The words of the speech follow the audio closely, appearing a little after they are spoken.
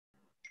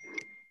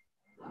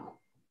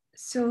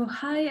So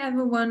hi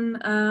everyone,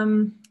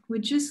 we're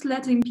just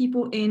letting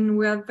people in.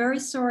 We are very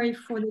sorry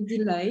for the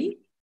delay,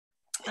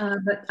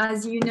 but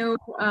as you know,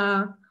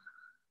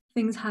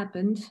 things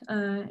happened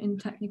in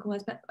technical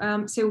aspect.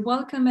 So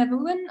welcome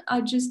everyone.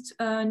 I just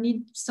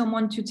need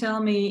someone to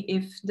tell me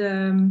if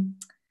the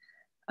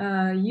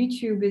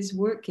YouTube is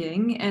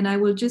working, and I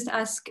will just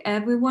ask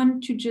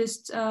everyone to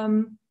just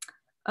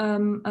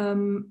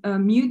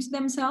mute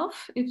themselves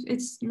if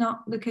it's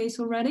not the case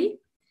already.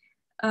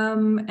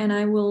 And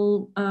I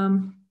will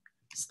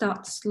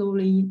start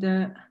slowly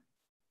the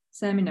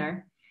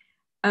seminar.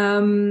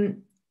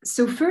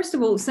 So first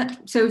of all,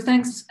 so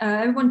thanks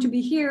everyone to be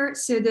here.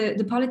 So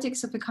the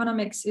politics of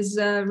economics is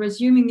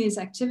resuming its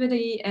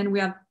activity, and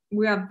we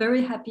are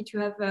very happy to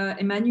have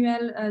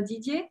Emmanuel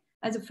Didier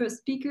as a first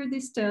speaker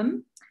this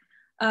term.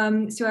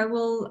 So I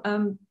will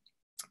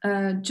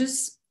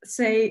just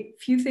say a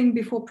few things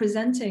before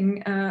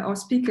presenting our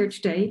speaker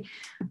today.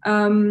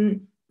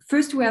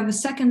 First, we have a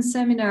second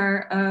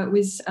seminar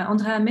with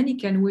Andrea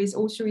Meniken, who is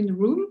also in the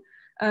room.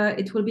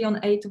 It will be on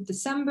 8th of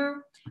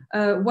December.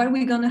 What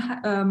we're going to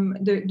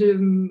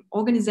the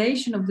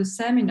organization of the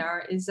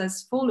seminar is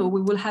as follows.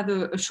 We will have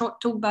a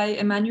short talk by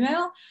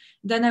Emmanuel.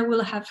 Then I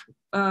will have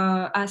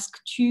ask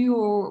 2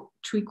 or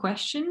 3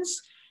 questions,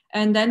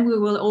 and then we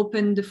will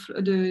open the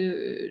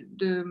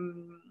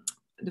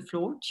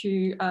floor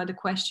to the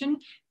question.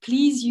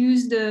 Please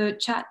use the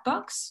chat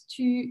box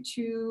to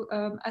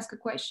ask a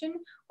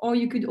question, or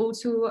you could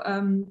also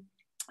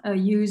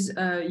use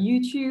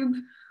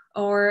YouTube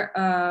or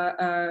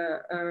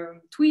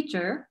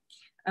Twitter.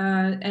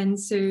 And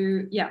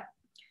so, yeah.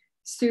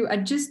 So I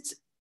just,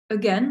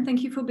 again,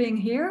 thank you for being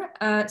here.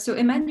 So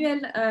Emmanuel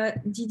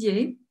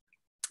Didier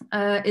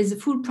is a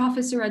full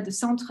professor at the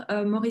Centre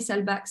Maurice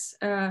Halbach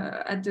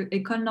at the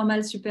École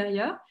Normale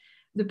Supérieure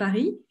de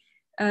Paris.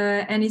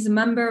 And is a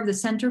member of the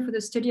Center for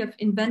the Study of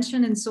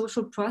Invention and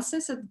Social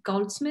Process at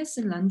Goldsmiths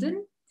in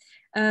London.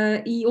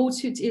 He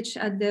also teaches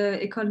at the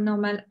École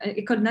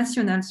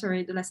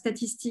Nationale de la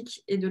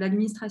Statistique et de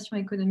l'Administration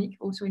Économique,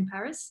 also in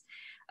Paris.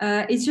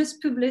 It's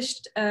just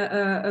published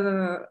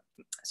a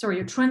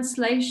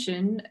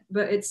translation,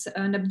 but it's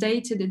an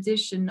updated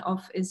edition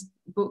of his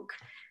book,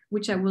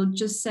 which I will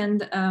just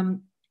send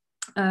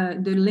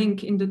the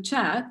link in the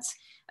chat.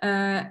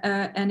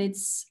 And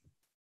it's,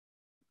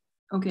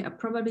 okay, I'll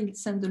probably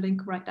send the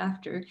link right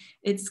after.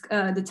 It's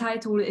the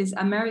title is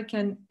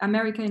American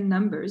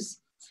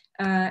Numbers,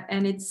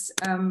 and it's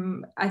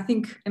I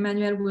think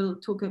Emmanuel will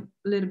talk a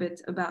little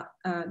bit about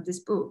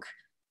this book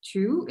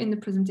too in the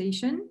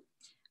presentation.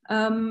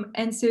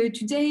 And so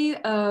today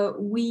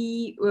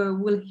we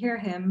will hear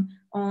him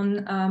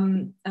on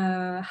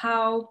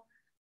how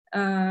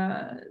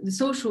the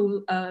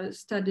social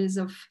studies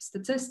of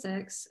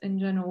statistics in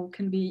general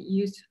can be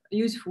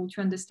useful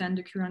to understand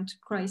the current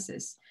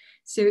crisis.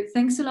 So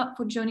thanks a lot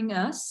for joining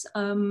us.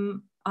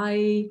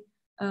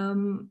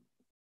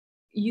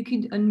 You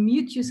could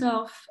unmute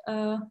yourself,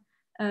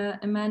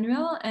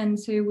 Emmanuel, and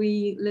so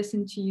we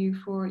listen to you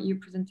for your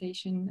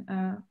presentation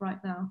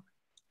right now.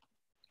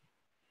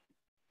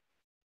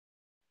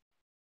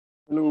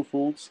 Hello,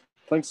 folks.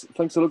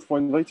 Thanks a lot for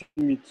inviting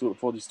me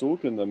for this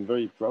talk, and I'm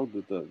very proud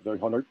that very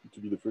honored to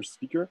be the first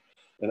speaker.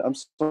 And I'm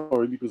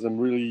sorry because I'm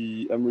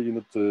really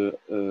not.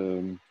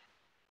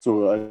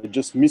 So I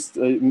just lost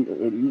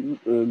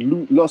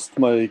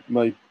my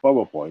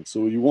PowerPoint.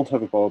 So you won't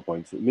have a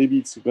PowerPoint. Maybe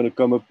it's going to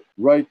come up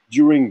right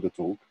during the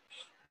talk,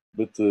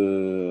 but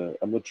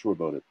I'm not sure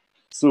about it.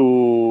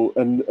 So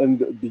and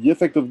the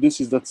effect of this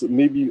is that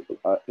maybe,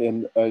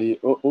 and I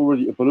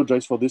already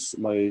apologize for this.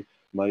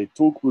 My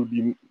talk will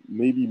be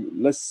maybe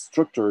less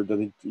structured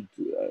than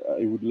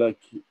I would like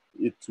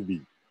it to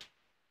be.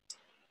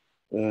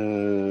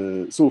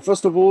 So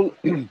first of all,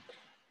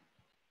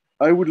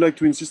 I would like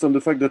to insist on the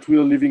fact that we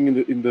are living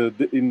in the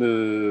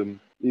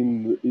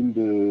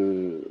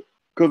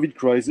COVID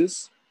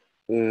crisis,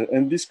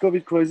 and this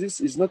COVID crisis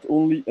is not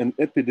only an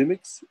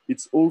epidemic;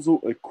 it's also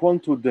a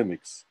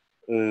quantodemic,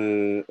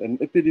 an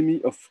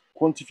epidemic of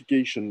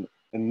quantification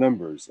and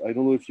numbers. I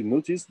don't know if you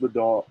noticed, but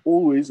there are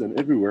always and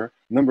everywhere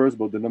numbers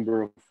about the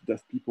number of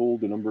deaf people,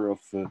 the number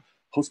of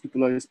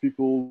hospitalized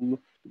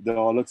people. There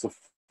are lots of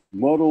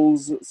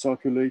models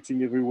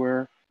circulating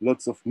everywhere,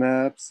 lots of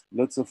maps,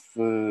 lots of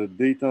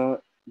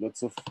data,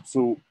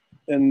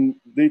 and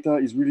data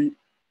is really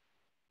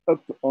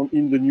up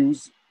in the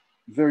news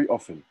very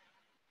often.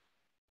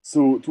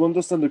 So to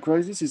understand the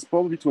crisis is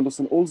probably to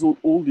understand also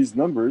all these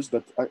numbers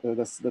that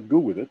go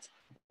with it,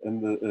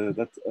 and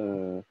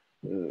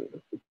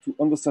to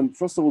understand,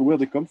 first of all, where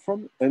they come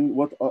from and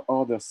what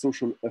are their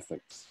social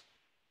effects.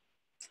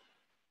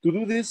 To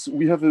do this,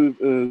 we have a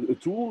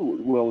tool,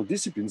 well,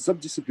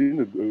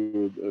 subdiscipline,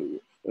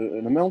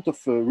 an amount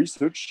of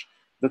research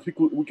that we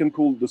can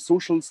call the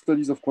social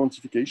studies of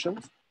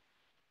quantification.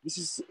 This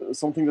is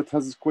something that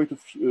has quite a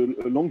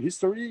long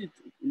history.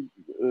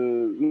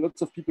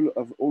 Lots of people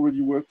have already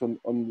worked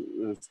on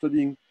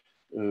studying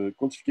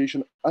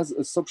quantification as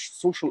a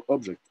social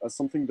object, as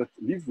something that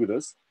lives with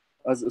us,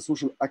 as a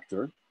social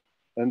actor.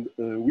 And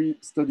we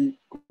study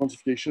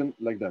quantification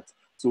like that.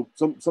 So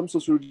some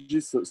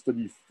sociologists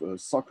study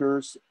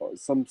soccer,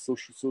 some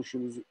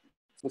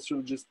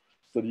sociologists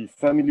study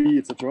family,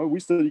 etc. We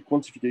study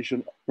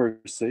quantification per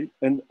se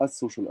and as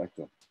social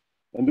actor.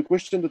 And the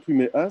question that we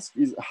may ask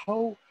is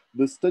how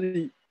the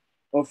study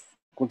of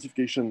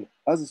quantification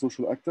as a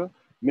social actor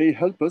may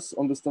help us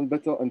understand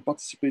better and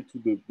participate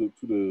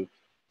to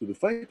the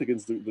fight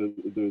against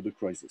the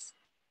crisis.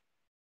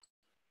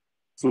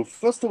 So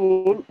first of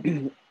all,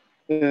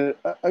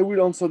 I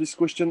will answer this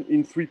question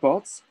in three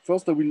parts.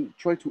 First, I will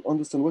try to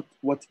understand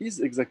what is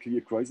exactly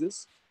a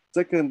crisis.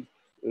 Second,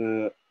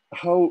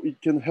 how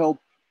it can help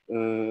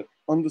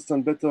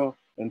understand better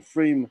and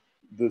frame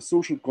the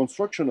social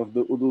construction of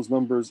those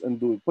numbers and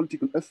the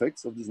political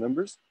effects of these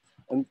numbers.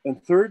 And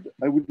third,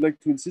 I would like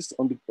to insist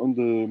on the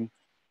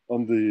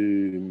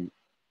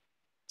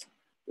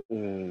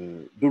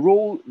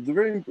role, the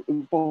very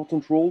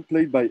important role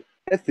played by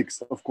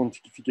ethics of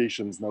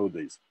quantifications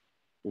nowadays.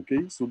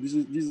 Okay, so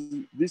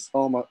these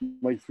are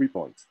my 3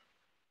 points.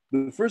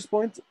 The first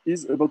point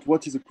is about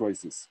what is a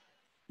crisis.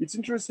 It's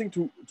interesting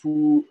to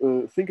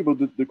think about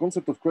the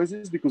concept of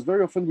crisis, because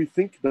very often we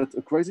think that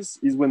a crisis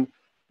is when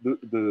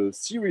the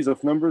series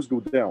of numbers go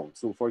down.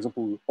 So for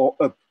example, or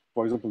up.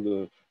 For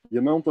example, the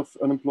amount of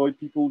unemployed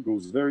people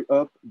goes very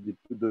up,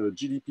 the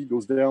GDP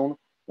goes down,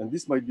 and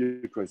this might be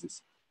a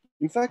crisis.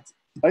 In fact,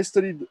 I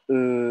studied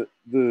the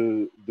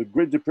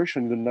Great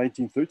Depression in the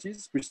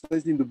 1930s,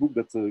 precisely in the book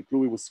that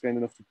Chloe was kind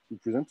enough to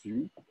present to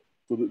you.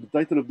 So the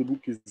title of the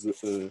book is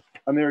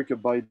America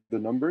by the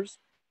Numbers.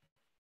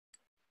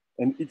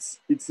 And it's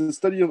a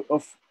study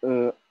of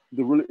the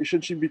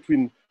relationship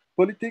between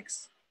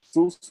politics,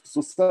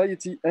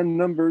 society, and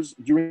numbers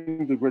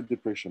during the Great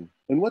Depression.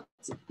 And what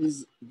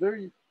is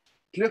very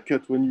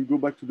clear-cut when you go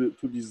back to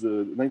these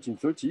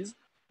 1930s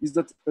is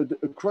that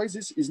a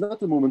crisis is not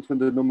a moment when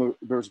the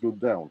numbers go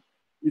down.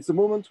 It's a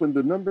moment when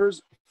the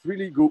numbers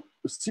really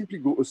simply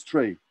go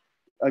astray.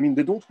 I mean,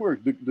 they don't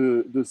work.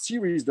 The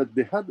series that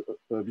they had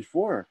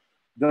before,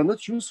 they're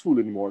not useful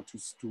anymore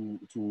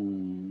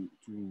to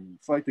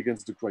fight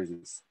against the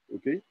crisis.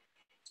 Okay,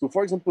 so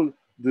for example,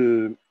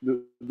 the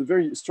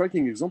very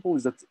striking example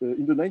is that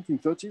in the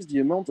 1930s, the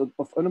amount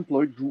of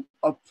unemployed grew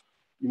up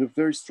in a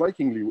very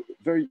strikingly,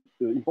 very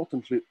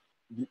importantly.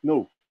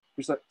 No,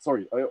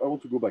 sorry, I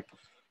want to go back.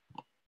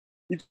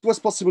 It was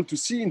possible to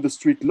see in the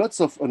street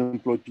lots of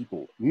unemployed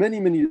people,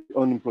 many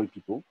unemployed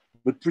people,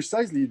 but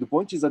precisely the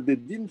point is that they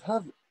didn't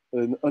have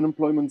an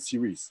unemployment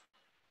series.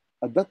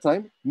 At that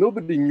time,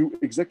 nobody knew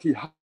exactly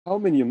how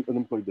many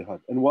unemployed they had.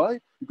 And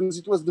why? Because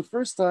it was the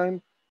first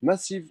time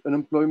massive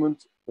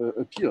unemployment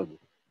appeared.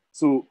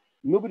 So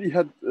nobody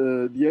had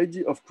the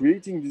idea of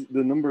creating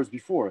the numbers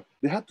before.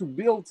 They had to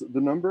build the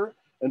number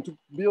and to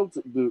build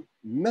the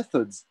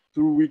methods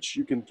through which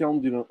you can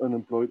count the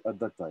unemployed at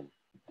that time.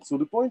 So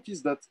the point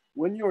is that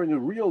when you're in a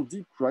real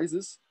deep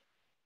crisis,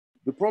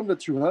 the problem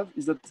that you have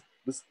is that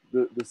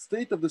the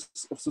state of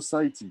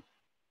society,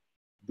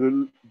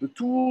 the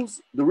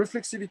tools, the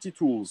reflexivity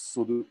tools,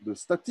 so the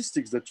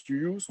statistics that you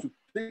use to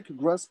take a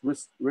grasp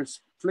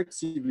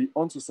reflexively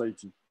on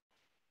society,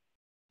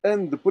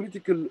 and the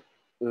political,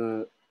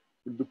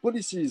 the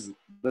policies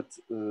that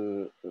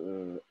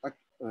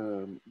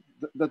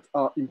that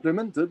are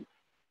implemented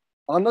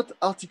are not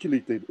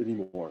articulated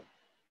anymore.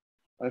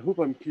 I hope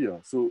I'm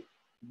clear. So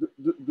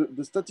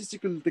the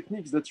statistical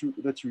techniques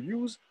that you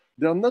use,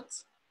 they are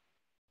not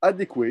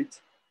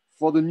adequate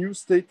for the new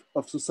state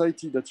of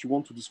society that you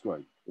want to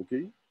describe.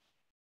 Okay,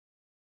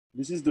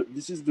 this is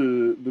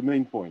the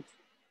main point.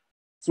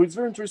 So it's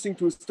very interesting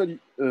to study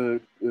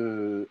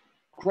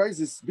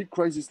big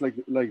crisis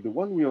like the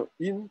one we are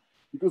in,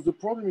 because the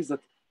problem is that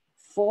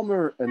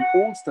former and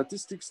old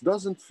statistics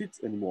doesn't fit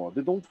anymore.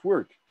 They don't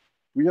work.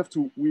 We have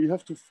to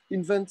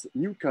invent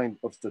new kind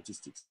of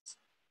statistics.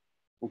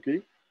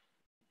 Okay.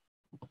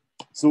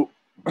 So,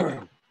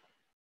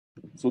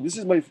 so this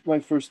is my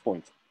first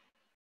point.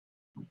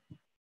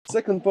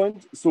 Second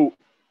point, so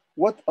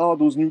what are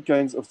those new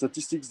kinds of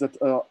statistics that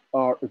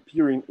are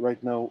appearing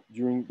right now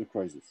during the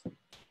crisis?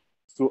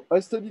 So I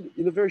studied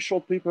in a very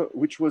short paper,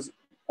 which was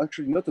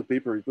actually not a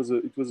paper, it was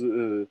a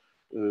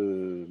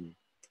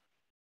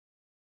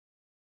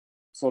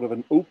sort of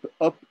an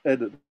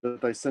op-ed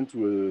that I sent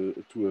to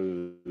a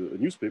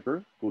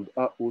newspaper called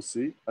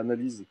AOC,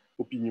 Analyse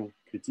Opinion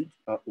Critique,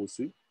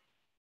 AOC.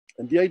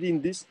 And the idea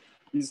in this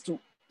is to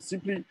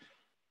simply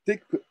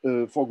take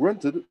for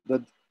granted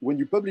that when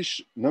you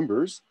publish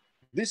numbers,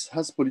 this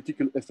has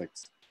political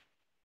effects.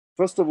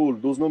 First of all,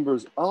 those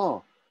numbers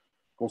are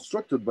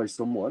constructed by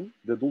someone.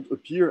 They don't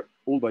appear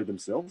all by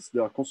themselves. They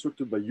are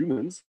constructed by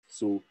humans.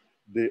 So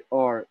they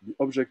are the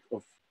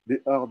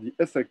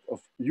effect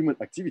of human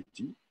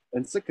activity.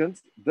 And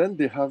second, then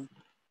they have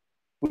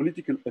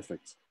political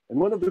effects. And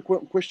one of the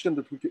questions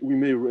that we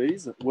may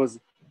raise was,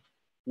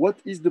 what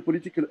is the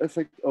political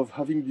effect of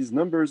having these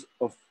numbers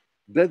of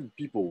dead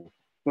people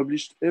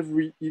published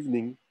every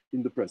evening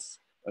in the press?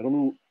 I don't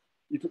know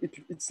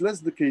it's less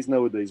the case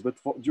nowadays, but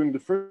during the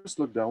first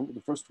lockdown,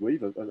 the first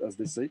wave, as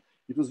they say,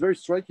 it was very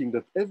striking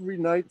that every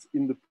night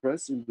in the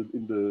press,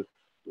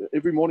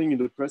 every morning in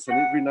the press and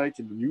every night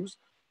in the news,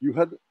 you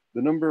had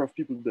the number of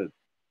people dead.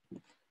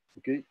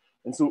 Okay,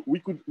 and so we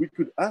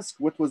could ask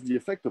what was the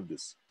effect of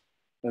this,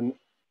 and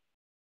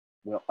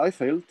well, I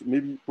felt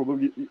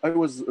probably I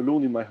was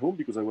alone in my home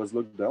because I was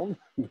locked down.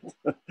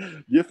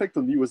 The effect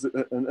on me was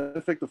an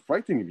effect of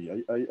frightening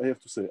me. I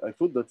have to say, I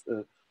thought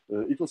that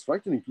it was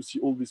frightening to see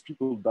all these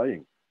people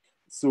dying.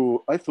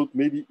 So I thought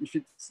maybe if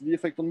it's the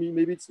effect on me,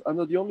 maybe I'm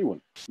not the only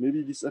one.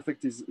 Maybe this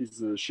effect is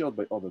shared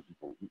by other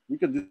people. We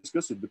can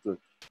discuss it, but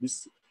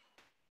this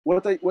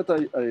what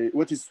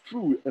is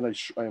true, and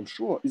I am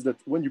sure, is that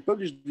when you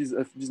publish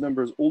these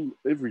numbers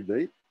every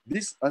day,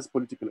 this has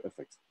political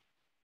effects.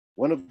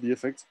 One of the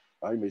effects,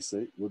 I may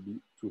say, would be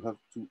to have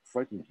to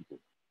frighten people.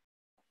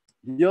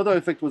 The other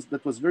effect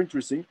that was very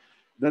interesting,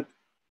 that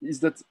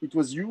it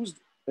was used,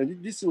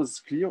 and this was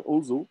clear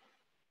also,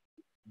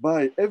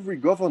 by every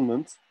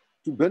government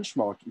to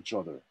benchmark each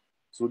other.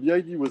 So the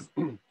idea was,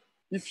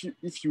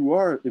 if you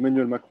are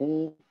Emmanuel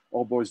Macron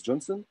or Boris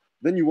Johnson,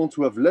 then you want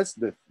to have less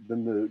death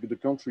than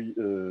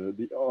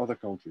the other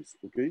countries.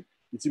 Okay,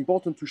 it's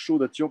important to show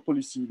that your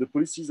policy, the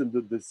policies and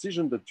the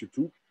decision that you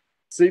took,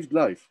 saved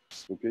life.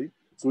 Okay,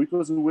 so it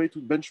was a way to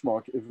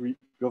benchmark every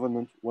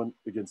government one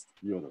against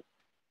the other.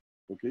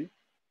 Okay.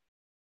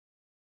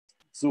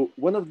 So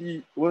one of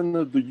the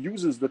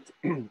uses that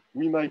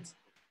we might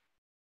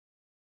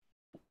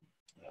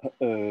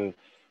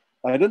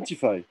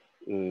identify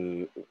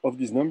of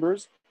these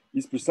numbers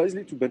is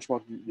precisely to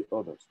benchmark the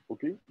others.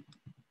 Okay.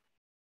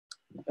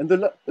 And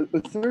the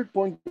third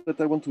point that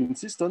I want to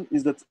insist on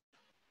is that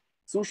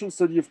social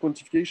study of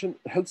quantification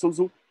helps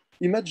also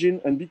imagine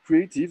and be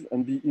creative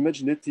and be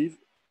imaginative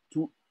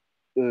to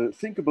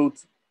think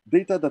about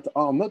data that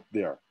are not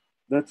there,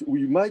 that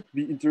we might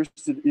be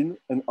interested in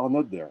and are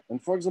not there.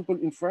 And for example,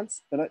 in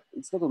France, and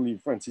it's not only in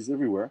France, it's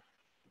everywhere,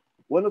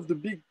 one of the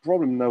big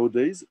problems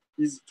nowadays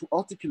is to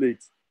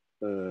articulate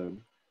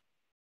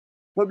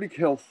public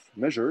health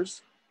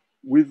measures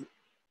with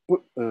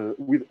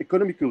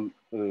economical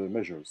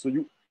measures. So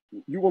you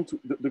want to,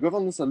 the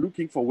governments are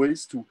looking for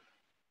ways to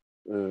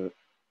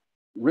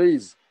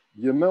raise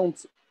the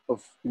amount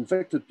of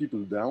infected people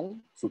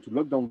down, so to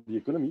lock down the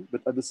economy,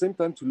 but at the same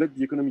time to let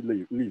the economy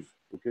live,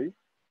 okay?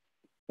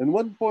 And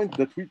one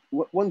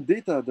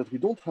data that we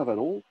don't have at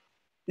all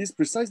is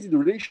precisely the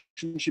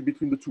relationship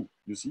between the two,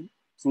 you see?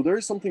 So there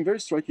is something very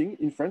striking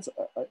in France.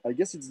 I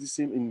guess it's the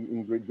same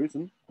in Great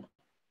Britain.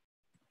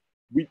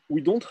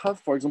 We don't have,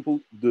 for example,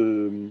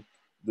 the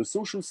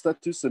social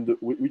status, and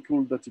we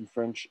call that in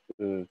French,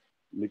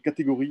 les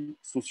catégories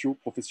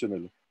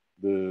socio-professionnelles,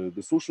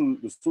 the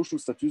social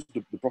status,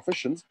 the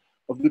professions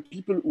of the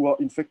people who are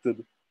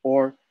infected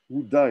or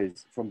who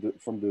dies from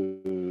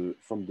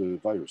the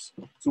virus.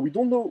 So we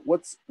don't know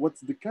what's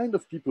the kind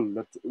of people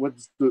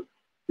what's the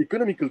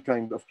economical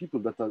kind of people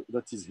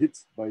that is hit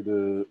by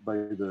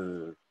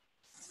the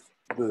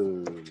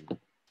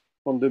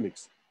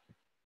pandemics.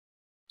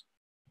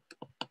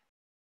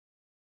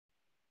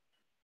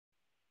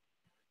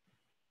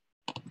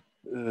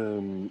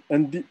 And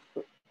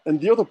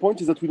the other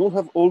point is that we don't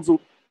have also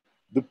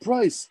the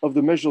price of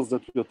the measures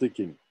that we are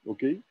taking.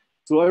 Okay,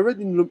 so I read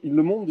in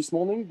Le Monde this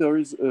morning, there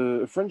is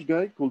a French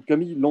guy called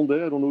Camille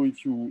Landais. I don't know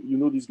if you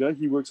know this guy.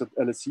 He works at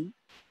LSE,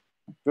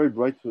 very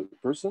bright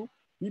person.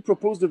 He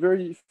proposed a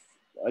very,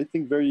 I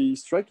think, very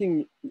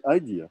striking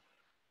idea.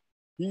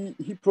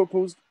 He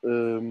proposed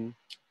to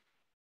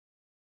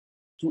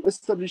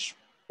establish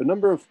a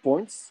number of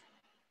points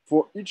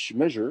for each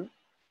measure.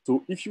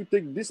 So if you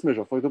take this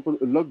measure, for example,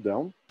 a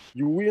lockdown,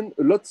 you win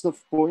lots of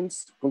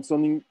points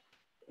concerning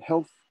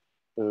health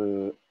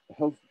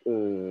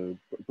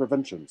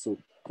prevention. So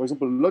for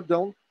example,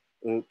 lockdown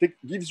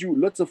gives you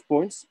lots of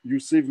points, you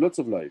save lots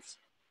of lives,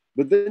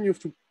 but then you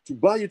have to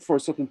buy it for a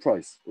certain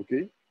price,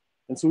 okay?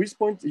 And so his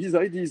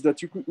idea is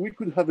that we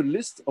could have a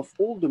list of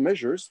all the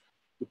measures,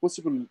 the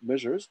possible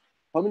measures,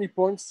 how many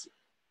points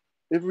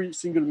every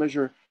single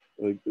measure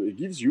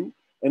gives you,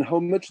 and how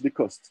much they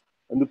cost.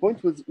 And the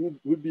point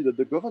would be that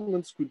the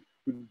governments could,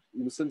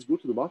 in a sense, go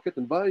to the market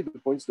and buy the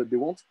points that they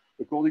want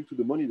according to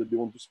the money that they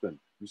want to spend,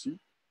 you see?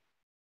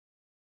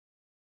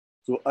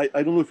 So I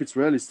don't know if it's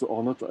realistic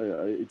or not.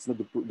 It's not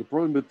the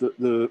problem, but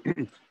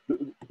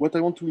what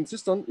I want to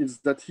insist on is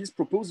that he's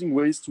proposing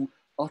ways to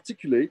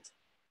articulate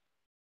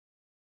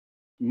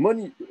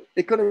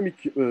economic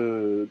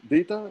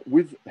data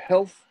with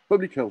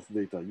public health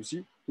data, you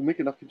see, to make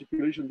an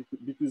articulation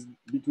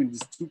between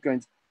these two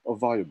kinds of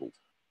variables.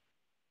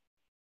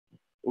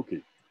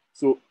 Okay,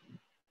 so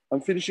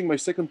I'm finishing my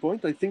second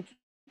point. I think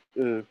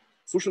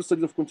social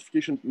studies of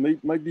quantification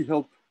might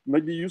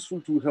be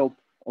useful to help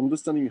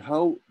understanding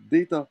how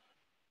data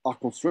are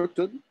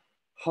constructed,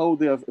 how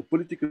they have a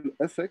political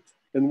effect,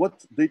 and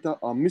what data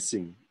are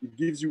missing. It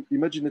gives you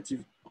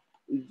imaginative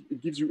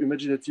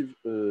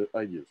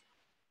ideas.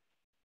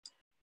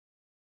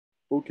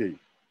 Okay,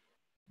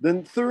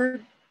 then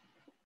third,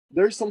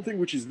 there is something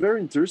which is very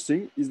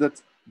interesting, is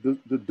that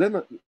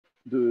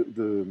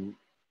the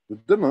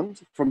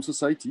demand from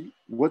society,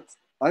 what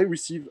I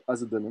receive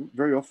as a demand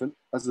very often,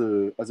 as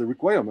a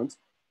requirement,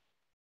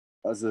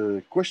 as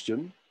a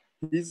question,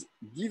 is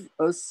give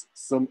us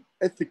some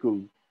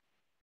ethical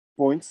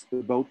points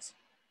about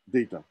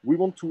data. We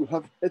want to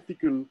have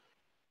ethical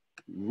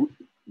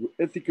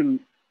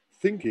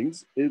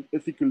thinkings,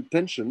 ethical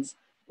tensions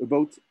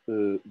about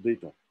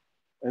data.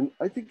 And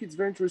I think it's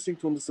very interesting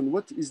to understand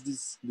what is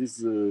this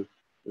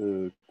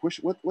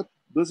question, what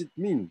does it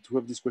mean to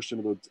have this question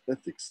about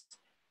ethics?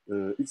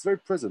 It's very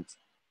present.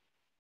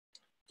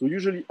 So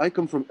usually I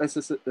come from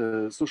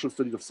social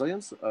studies of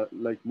science,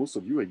 like most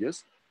of you, I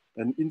guess.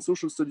 And in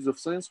social studies of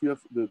science, we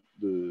have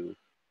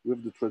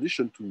the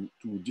tradition to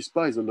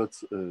despise a lot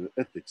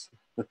ethics.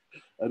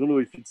 I don't know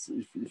if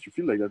you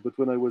feel like that, but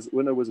when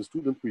I was a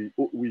student, we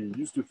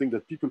used to think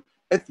that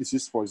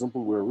ethicists, for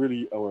example, were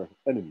really our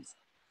enemies,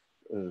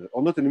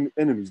 or not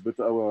enemies, but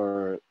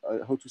our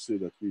how to say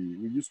that we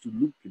used to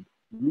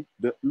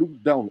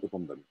look down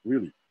upon them,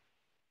 really.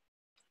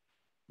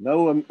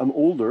 Now I'm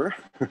older,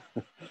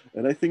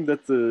 and I think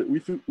that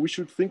we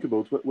should think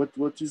about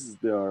what is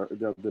their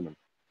demand.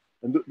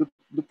 And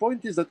the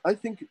point is that I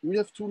think we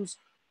have tools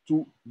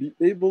to be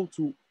able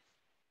to.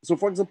 So,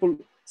 for example,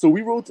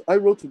 I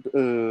wrote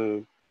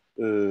a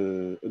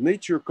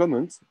Nature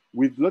comment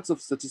with lots of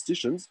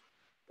statisticians.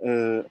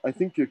 I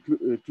think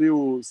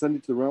Cleo sent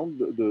it around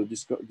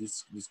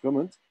this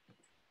comment,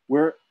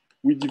 where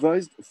we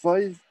devised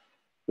 5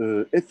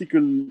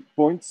 ethical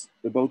points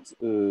about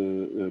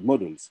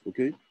models.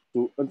 Okay,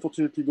 so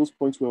unfortunately, those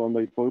points were on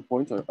my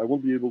PowerPoint. I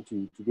won't be able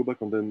to go back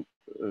on them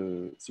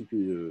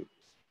simply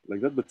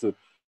like that, but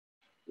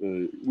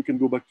we can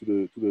go back to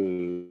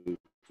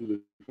the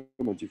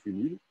comment if we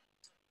need.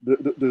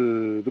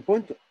 The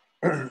point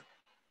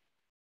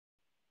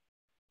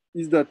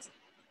is that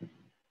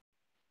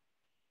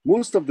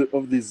most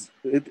of these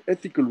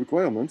ethical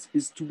requirements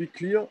is to be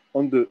clear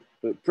on the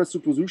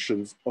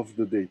presuppositions of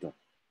the data.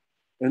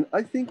 And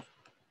I think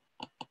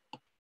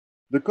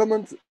the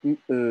comment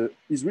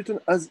is written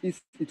as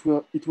if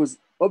it was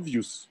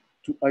obvious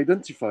to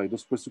identify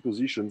those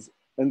presuppositions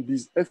and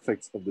these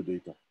effects of the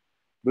data.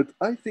 But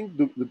I think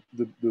the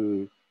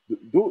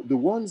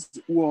ones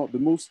who are the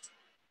most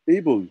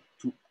able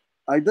to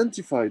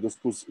identify those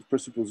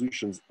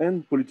presuppositions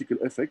and political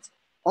effects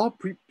are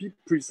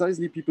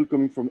precisely people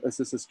coming from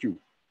SSSQ,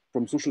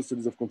 from social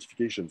studies of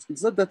quantifications.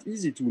 It's not that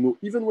easy to know,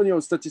 even when you're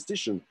a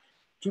statistician,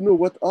 to know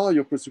what are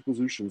your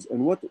presuppositions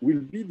and what will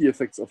be the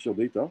effects of your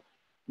data,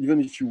 even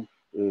if you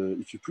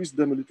twist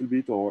them a little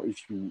bit, or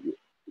if you,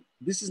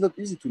 this is not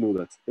easy to know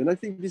that. And I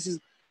think this is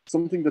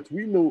something that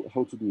we know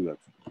how to do that.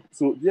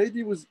 So the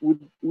idea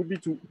would be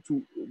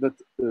that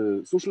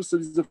social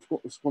studies of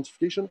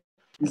quantification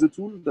is a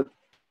tool that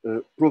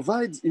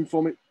provides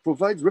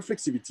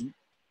reflexivity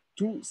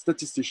to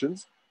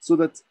statisticians so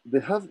that they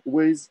have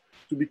ways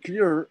to be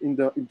clearer in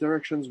their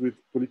interactions with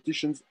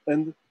politicians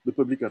and the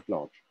public at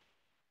large.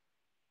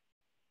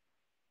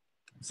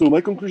 So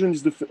my conclusion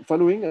is the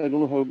following. I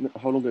don't know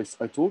how long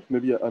I talk.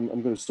 Maybe I'm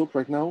going to stop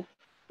right now.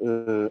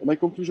 My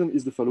conclusion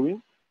is the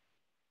following.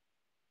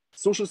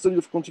 Social study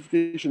of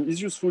quantification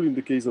is useful in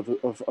the case of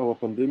our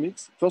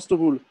pandemics. First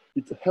of all,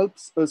 it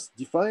helps us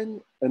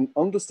define and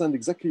understand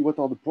exactly what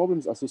are the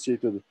problems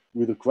associated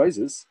with a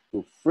crisis.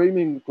 So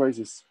framing the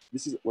crisis,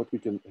 this is what we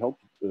can help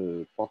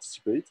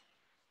participate.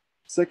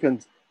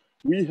 Second,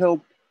 we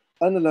help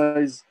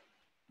analyze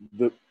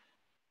the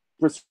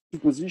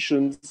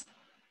presuppositions,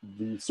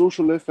 the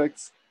social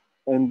effects,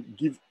 and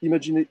be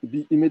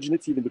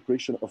imaginative in the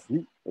creation of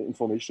new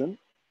information.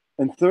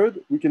 And third,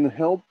 we can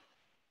help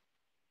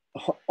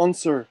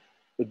answer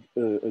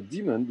a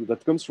demand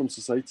that comes from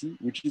society,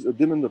 which is a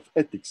demand of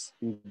ethics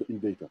in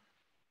data.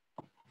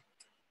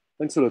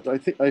 Thanks a lot.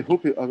 I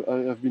hope I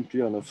have been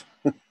clear enough.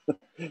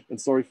 And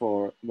sorry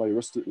for my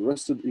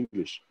rusted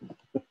English.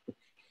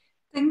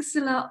 Thanks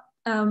a lot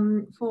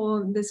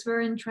for this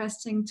very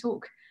interesting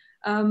talk.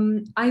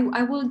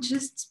 I will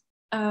just,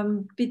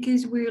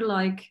 because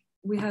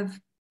we have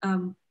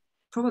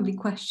probably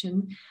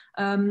question.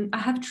 I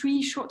have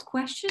 3 short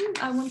questions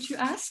I want to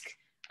ask.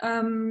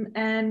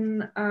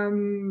 And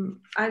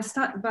I'll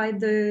start by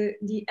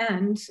the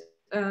end,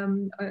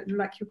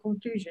 like your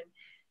conclusion.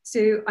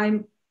 So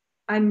I'm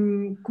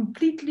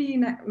completely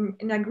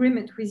in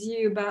agreement with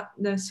you about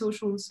the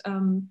social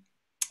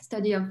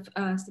study of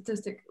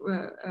statistics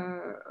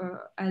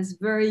as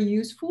very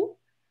useful,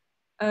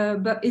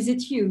 but is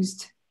it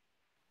used?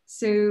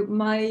 So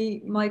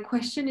my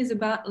question is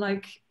about,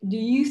 like, do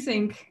you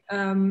think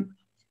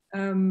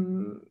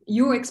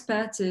your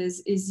expertise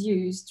is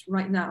used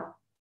right now?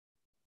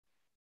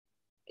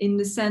 In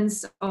the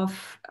sense of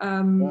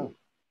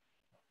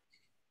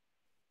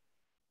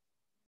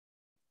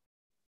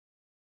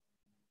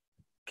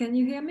Can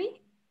you hear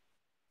me?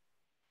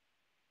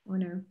 Or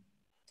no?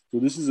 So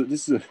this is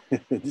this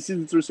is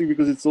interesting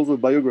because it's also a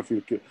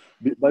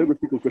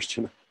biographical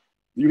question.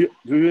 Do you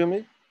hear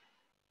me?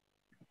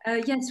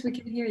 Yes, we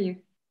can hear you.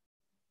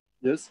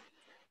 Yes.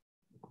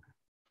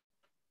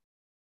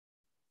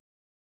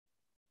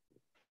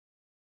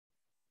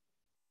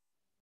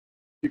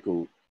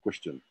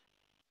 question.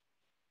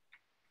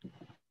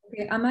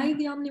 Okay, am I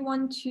the only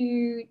one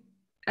to?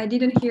 I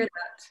didn't hear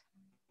that.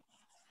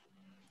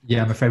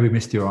 Yeah, I'm afraid we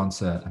missed your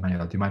answer,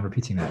 Emmanuel. Do you mind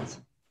repeating that?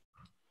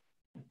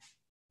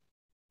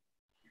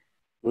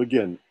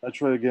 Again, I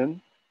try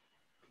again.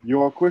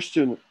 Your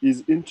question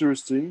is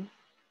interesting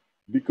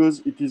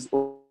because it is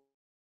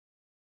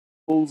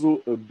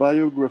also a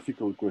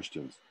biographical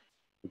question.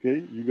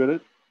 Okay, you got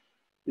it?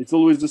 It's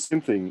always the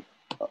same thing.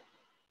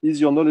 Is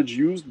your knowledge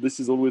used? This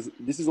is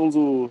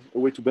also a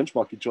way to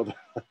benchmark each other.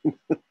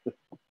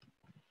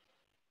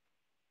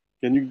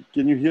 Can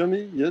you hear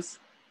me? Yes?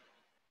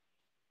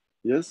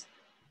 Yes?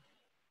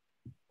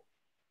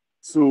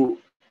 So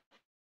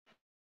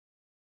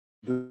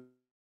the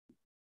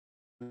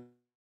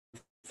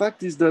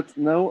fact is that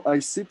now I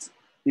sit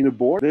in a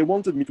board. They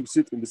wanted me to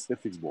sit in this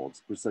ethics board,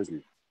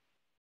 precisely.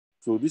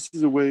 So this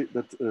is a way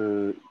that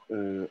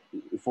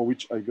for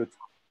which I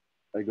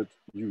got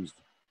used.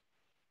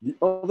 The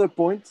other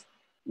point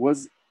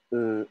was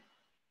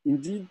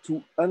indeed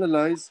to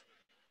analyze.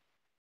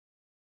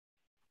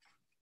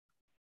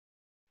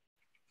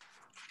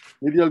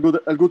 Maybe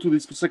I'll go to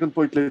this second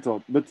point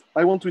later, but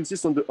I want to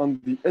insist on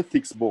the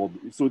ethics board.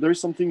 So there is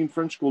something in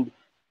French called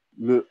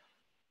le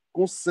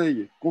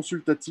Conseil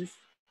consultatif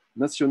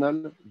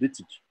national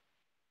d'éthique.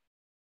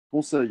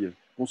 Conseil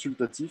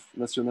consultatif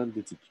national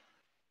d'éthique.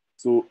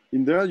 So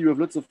in there you have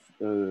lots of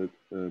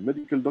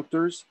medical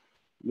doctors,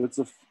 lots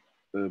of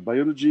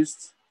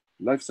biologists,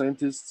 life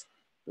scientists,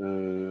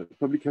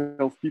 public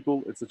health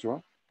people,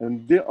 etc.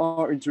 And they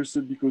are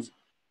interested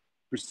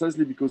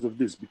precisely because of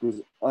this,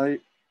 because I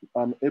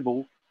am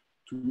able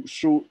to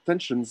show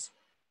tensions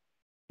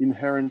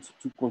inherent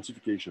to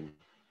quantification,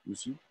 you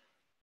see?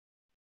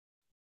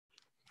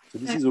 So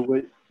this is a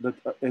way that,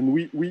 and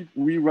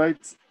we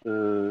write,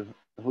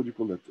 how do you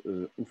call that?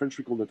 In French,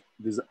 we call that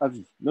des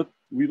avis.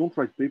 We don't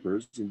write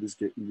papers in this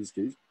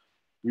case.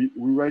 We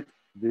write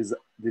des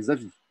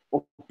avis,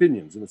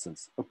 opinions in a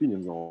sense,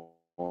 opinions or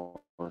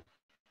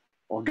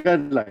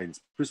guidelines.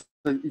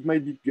 It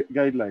might be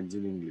guidelines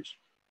in English.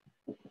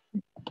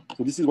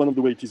 So this is one of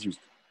the ways it is used.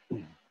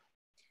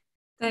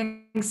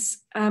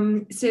 Thanks.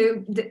 And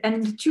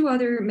the two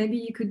other, maybe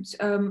you could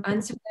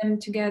answer them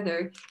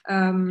together.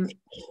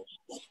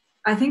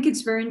 I think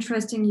it's very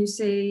interesting you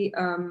say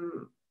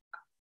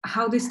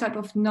how this type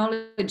of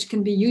knowledge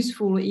can be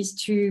useful is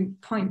to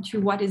point to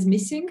what is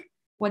missing,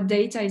 what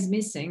data is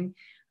missing.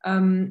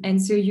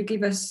 And so you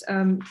give us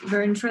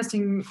very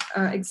interesting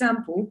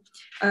example.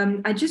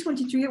 I just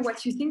wanted to hear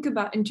what you think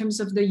about in terms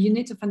of the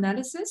unit of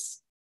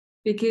analysis,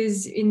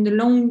 because in the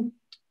long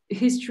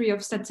history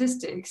of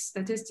statistics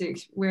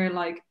where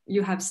like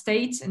you have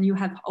states and you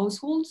have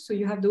households, so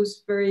you have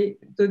those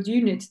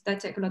units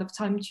that take a lot of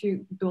time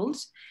to build.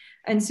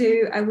 And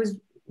so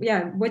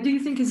what do you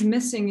think is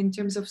missing in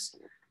terms of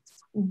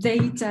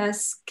data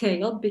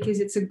scale,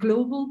 because it's a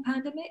global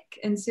pandemic,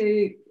 and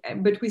so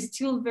but we're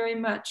still very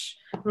much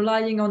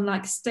relying on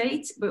like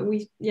states, but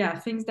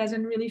things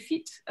doesn't really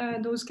fit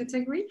those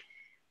categories.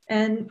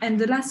 And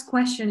the last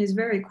question is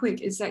very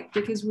quick. It's like,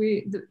 because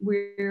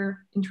we're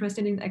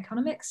interested in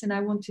economics, and I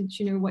wanted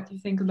to know what you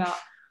think about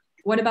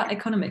what about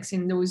economics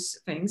in those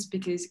things,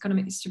 because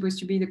economics is supposed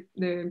to be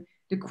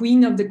the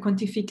queen of the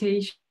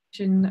quantification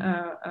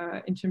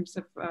in terms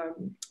of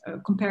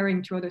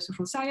comparing to other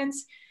social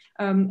science.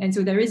 And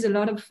so there is a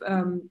lot of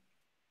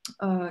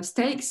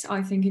stakes,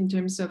 I think, in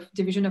terms of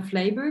division of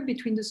labor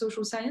between the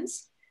social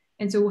science.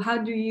 And so how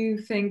do you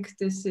think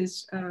this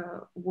is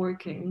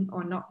working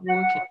or not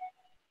working?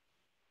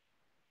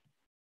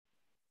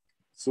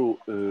 So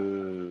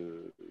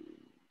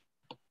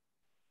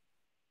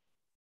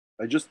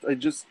I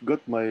just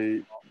got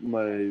my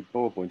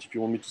PowerPoint. If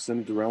you want me to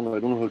send it around, I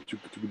don't know how to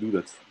do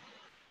that.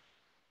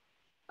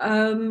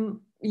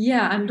 I'm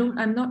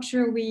not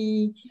sure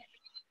we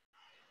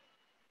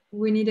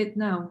need it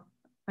now.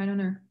 I don't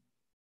know.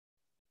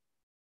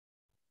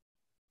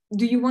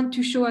 Do you want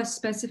to show a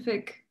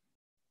specific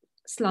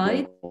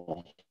slide?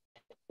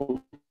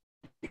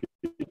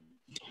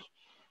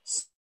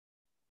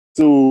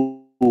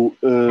 So,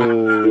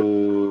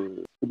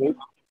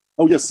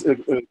 oh yes,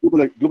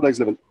 globalized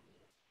level.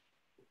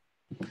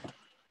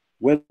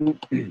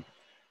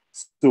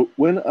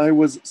 When I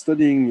was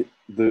studying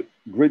the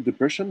Great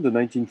Depression, the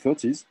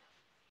 1930s,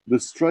 the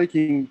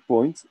striking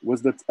point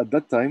was that at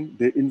that time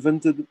they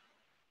invented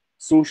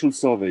social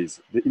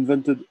surveys. They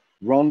invented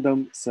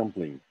random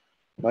sampling.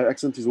 My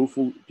accent is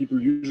awful.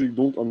 People usually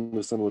don't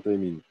understand what I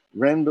mean.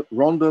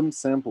 Random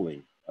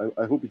sampling.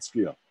 I hope it's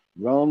clear.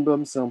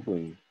 Random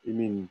sampling. I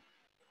mean,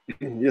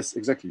 yes,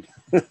 exactly.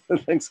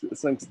 Thanks,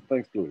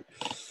 Chloe.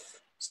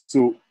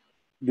 So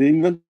they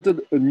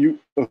invented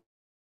a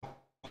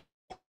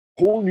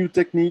whole new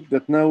technique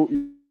that now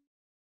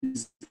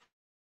is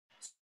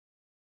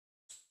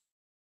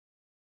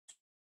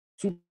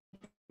super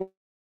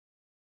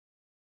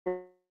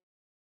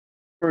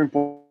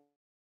important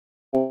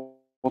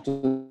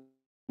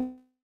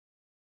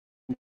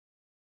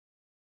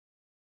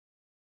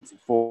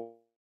for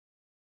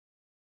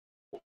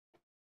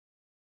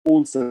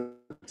all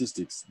statistics.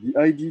 statistics, the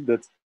idea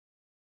that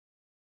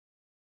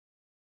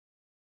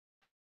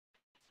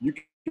you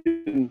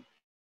can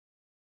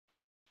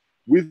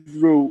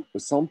withdraw a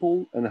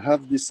sample and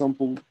have this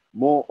sample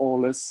more or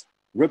less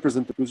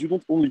represented, because you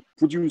don't only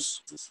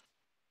produce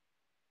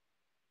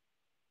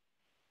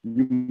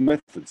new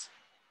methods.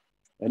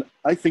 And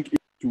I think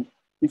to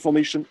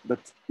information that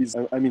is,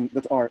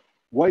 that are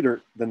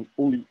wider than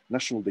only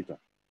national data.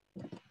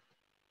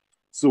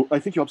 So I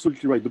think you're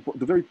absolutely right.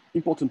 The very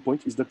important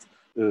point is that,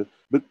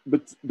 but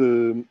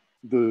the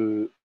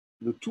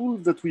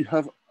tools that we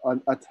have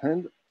at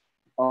hand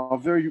are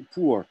very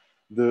poor.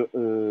 The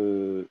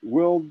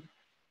World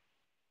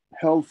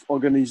Health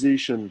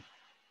Organization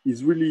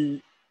is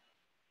really,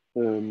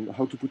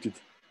 how to put it,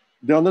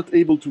 they are not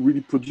able to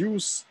really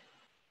produce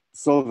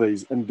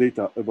surveys and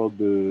data about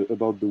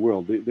the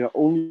world. They are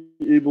only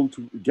able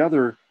to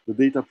gather the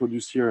data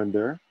produced here and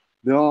there.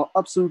 There are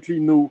absolutely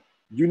no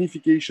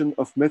unification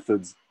of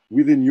methods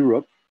within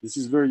Europe. This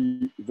is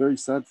very, very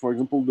sad. For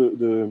example,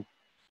 the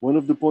one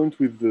of the points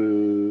with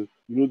the,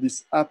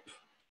 this app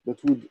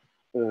that would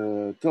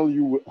tell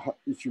you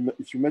if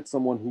you met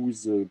someone who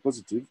is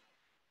positive,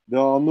 there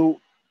are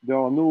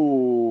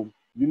no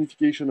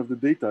unification of the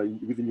data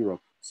within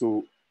Europe.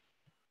 So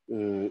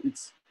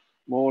it's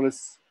more or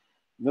less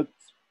not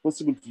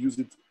possible to use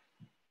it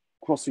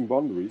crossing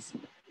boundaries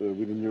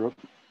within Europe,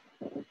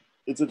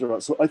 etc.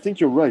 So I think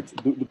you're right.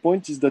 The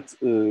point is that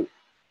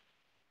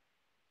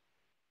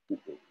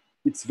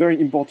it's very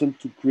important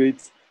to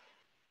create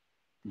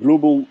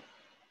global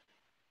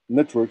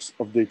networks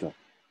of data.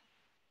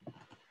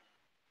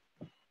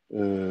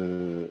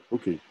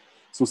 Okay.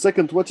 So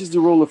second, what is the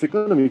role of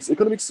economics?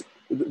 Economics,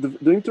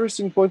 the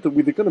interesting point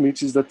with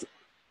economics is that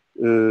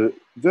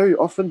very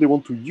often they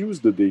want to use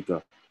the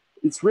data.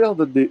 It's rare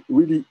that they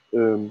really,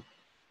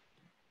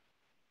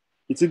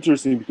 it's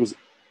interesting because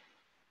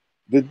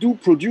they do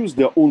produce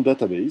their own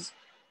database,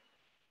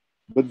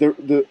 but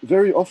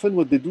very often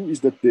what they do is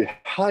that they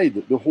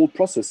hide the whole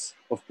process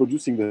of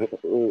producing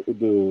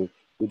the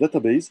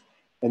database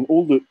and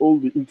all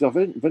the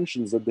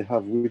interventions that they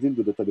have within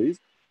the database,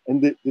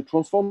 and they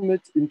transform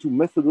it into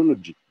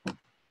methodology.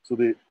 So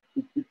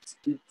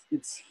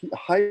it's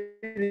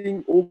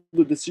hiding all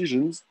the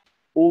decisions,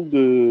 all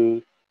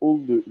the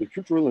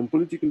cultural and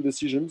political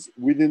decisions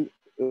within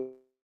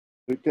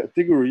a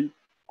category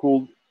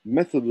called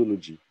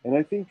methodology. And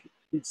I think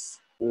it's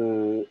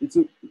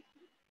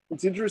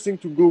interesting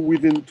to go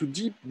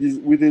deep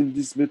within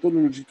this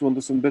methodology to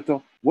understand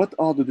better what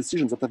are the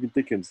decisions that have been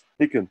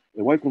taken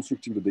while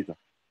constructing the data.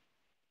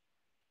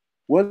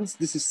 Once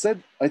this is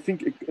said, I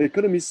think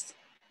economists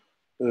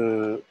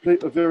play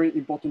a very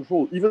important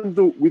role, even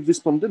though with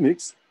these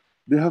pandemics,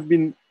 they have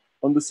been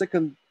on the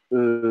second,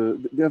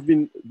 they have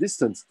been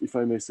distanced, if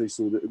I may say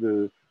so.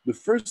 The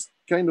first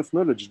kind of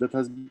knowledge that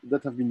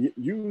have been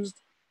used,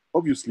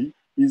 obviously,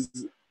 is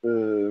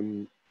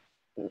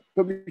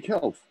public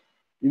health.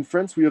 In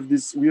France, we have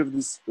this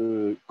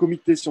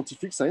comité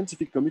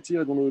scientific committee.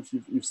 I don't know if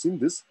you've seen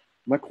this.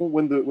 Macron,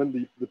 when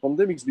the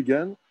pandemics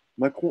began,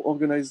 Macron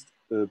organized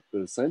a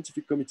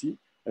scientific committee,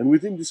 and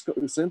within this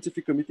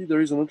scientific committee, there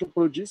is an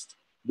anthropologist,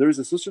 there is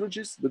a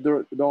sociologist, but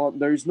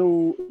there is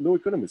no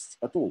economists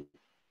at all,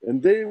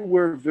 and they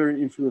were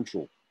very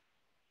influential.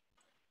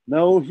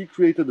 Now he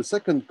created a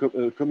second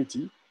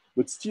committee,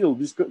 but still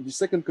this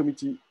second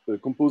committee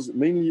composed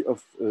mainly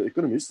of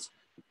economists,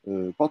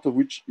 part of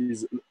which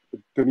is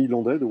Camille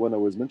Landais, the one I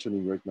was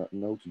mentioning right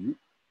now to you.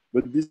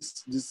 But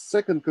this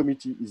second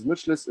committee is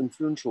much less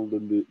influential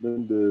than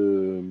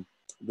the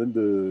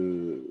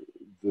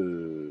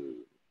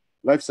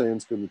life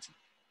science committee.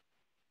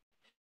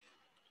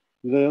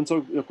 Did I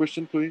answer your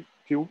question, Chloe?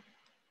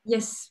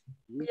 Yes,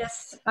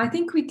 yes. I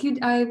think we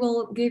could. I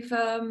will give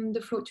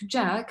the floor to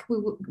Jack,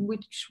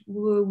 which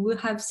will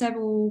have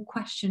several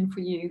questions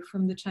for you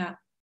from the chat.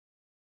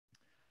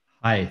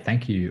 Hi,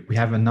 thank you. We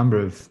have a number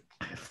of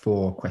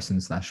 4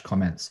 questions /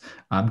 comments.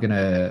 I've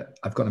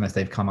got them as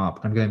they've come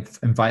up. I'm going to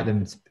invite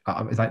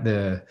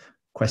the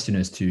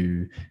questioners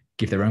to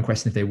give their own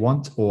question if they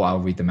want, or I'll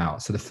read them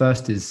out. So the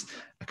first is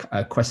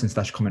a question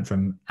 / comment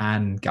from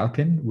Anne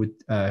Galpin.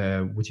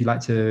 Would you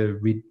like to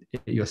read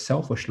it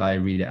yourself, or shall I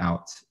read it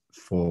out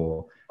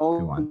for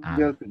everyone?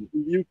 Galpin.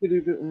 You could.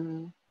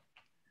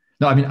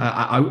 No, I mean,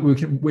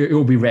 it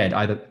will be read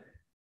either.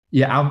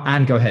 Yeah,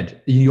 Anne, go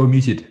ahead. You're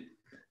muted.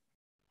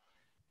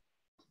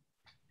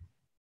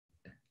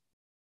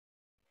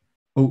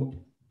 Oh,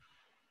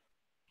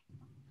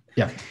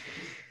 yeah.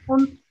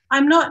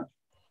 I'm not.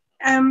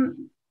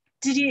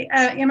 Didier,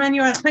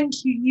 Emmanuel,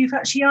 thank you. You've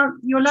actually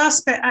your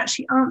last bit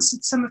actually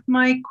answered some of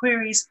my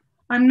queries.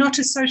 I'm not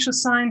a social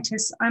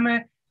scientist. I'm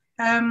a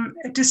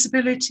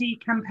disability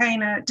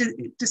campaigner,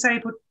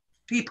 disabled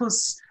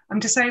people's. I'm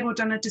disabled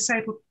and a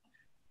disabled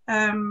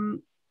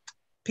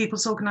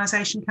people's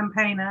organisation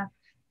campaigner.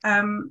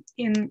 There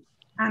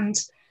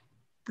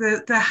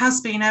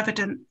has been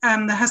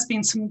there has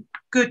been some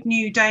good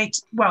new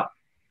data. Well,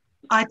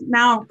 I'm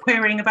now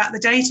querying about the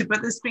data,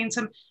 but there's been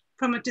some,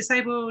 from a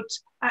disabled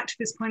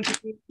activist point of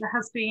view, there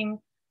has been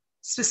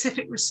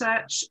specific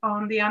research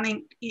on the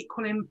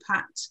unequal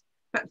impact.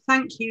 But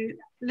thank you.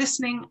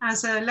 Listening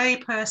as a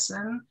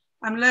layperson,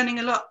 I'm learning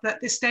a lot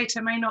that this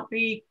data may not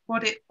be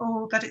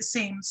all that it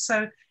seems.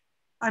 So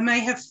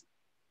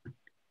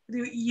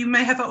you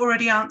may have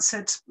already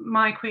answered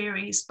my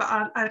queries,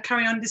 but I'll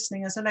carry on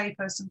listening as a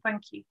layperson.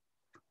 Thank you.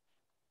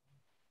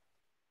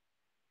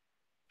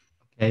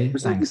 Okay,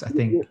 thanks. I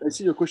think I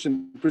see your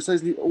question.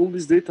 Precisely, all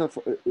this data,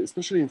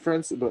 especially in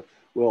France, but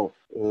we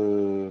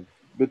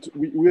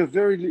have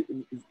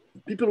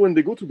people when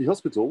they go to the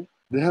hospital,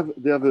 they have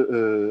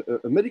a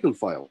medical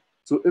file.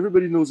 So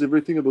everybody knows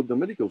everything about the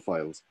medical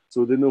files.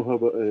 So they know how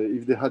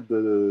if they had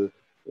the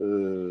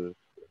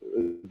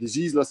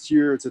disease last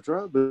year,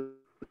 etc. But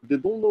they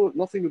don't know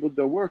nothing about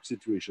their work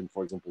situation,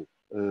 for example.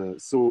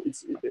 So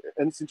it's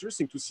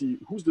interesting to see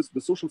who's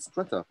the social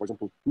strata, for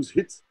example, who's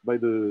hit by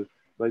the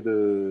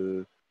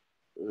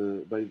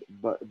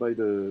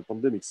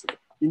pandemics.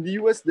 In the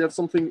US, they have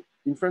something.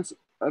 In France,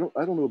 I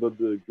don't know about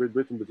the Great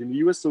Britain, but in the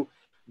US, so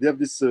they have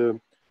this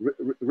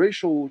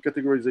racial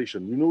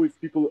categorization. You know if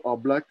people are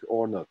black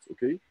or not,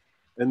 okay?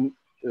 And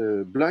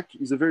black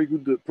is a very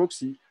good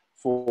proxy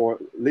for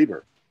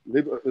labor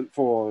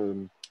for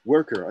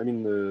worker. I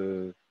mean,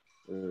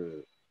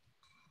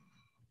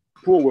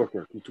 poor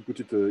worker, to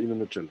put it in a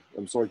nutshell.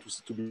 I'm sorry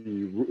to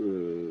be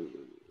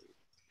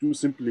too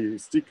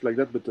simplistic like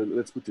that, but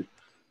let's put it.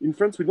 In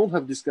France, we don't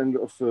have this kind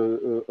of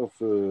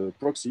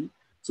proxy,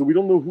 so we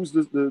don't know who's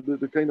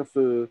the kind of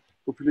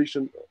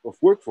population of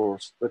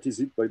workforce that is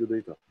hit by the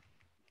data.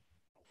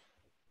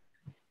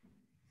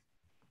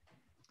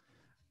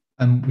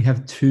 We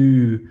have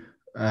two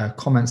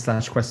comments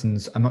 /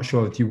 questions. I'm not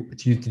sure.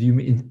 Did you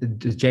mean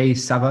Jay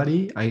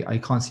Savary? I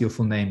can't see your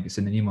full name. It's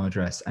in an email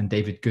address. And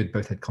David Good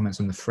both had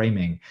comments on the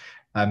framing.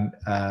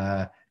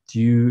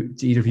 Do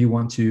either of you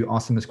want to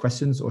ask them as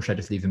questions, or should I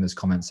just leave them as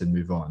comments and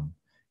move on?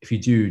 If you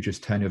do,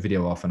 just turn your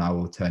video off, and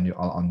I'll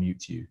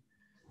unmute you.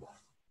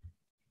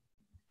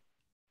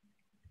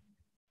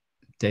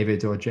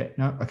 David or Jay?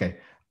 No. Okay.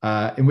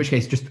 In which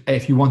case, just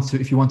if you want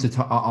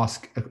to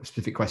ask a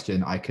specific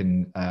question, I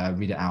can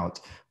read it out.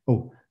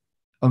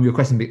 Your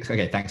question.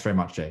 Okay, thanks very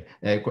much, Jay.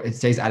 It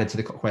says added to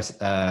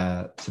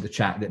the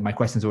chat that my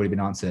question's already been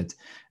answered.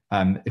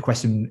 The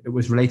question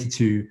was related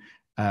to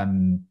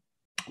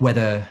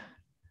whether.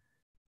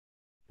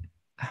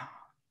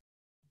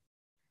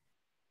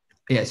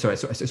 Yeah, sorry,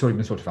 it's already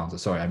been sort of answered.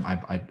 Sorry,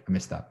 I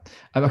missed that.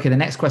 Okay, the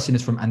next question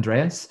is from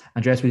Andreas.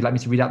 Andreas, would you like me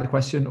to read out the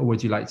question, or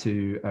would you like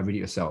to read it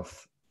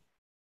yourself?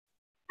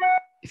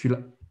 If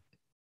you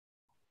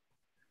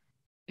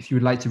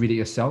would like to read it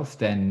yourself,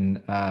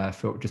 then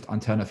just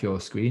turn off your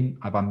screen.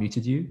 I've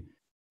unmuted you.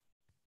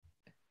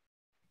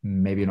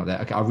 Maybe you're not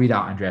there. Okay, I'll read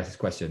out Andreas's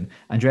question.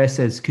 Andreas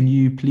says, can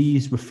you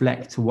please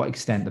reflect to what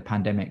extent the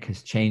pandemic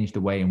has changed the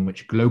way in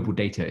which global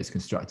data is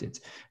constructed,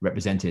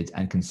 represented,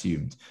 and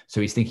consumed? So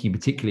he's thinking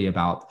particularly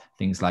about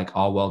things like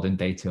Our World in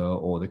Data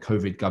or the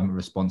COVID government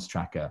response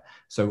tracker.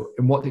 So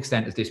in what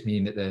extent does this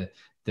mean that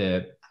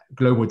the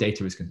global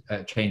data is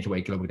changed the way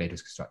global data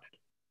is constructed?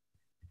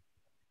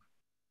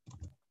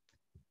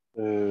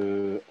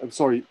 I'm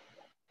sorry.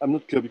 I'm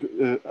not clear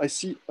because I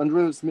see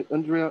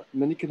Andrea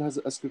Manikin has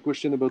asked a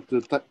question about the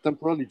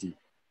temporality.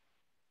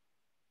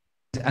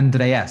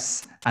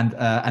 Andreas and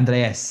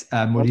Andreas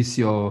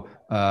Mauricio,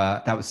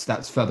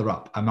 that's further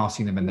up. I'm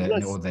asking them in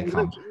the order they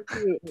come.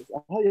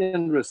 Hi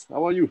Andreas,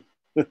 how are you?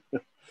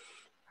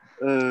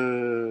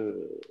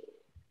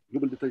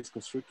 Global data is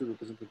constructed,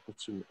 represented,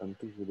 consumed. I'm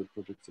thinking about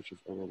projects such as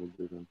our world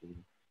data.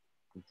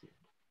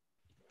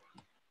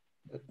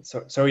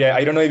 So yeah,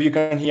 I don't know if you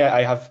can hear.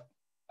 I have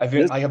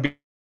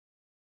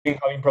been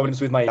having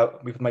problems with my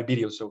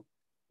video,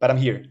 but I'm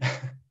here.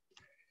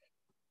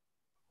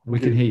 We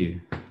can hear you.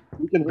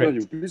 We can hear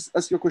you. Please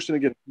ask your question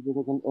again. We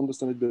can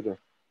understand it better.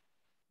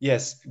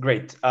 Yes,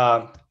 great.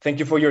 Thank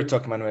you for your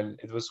talk, Emmanuel.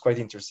 It was quite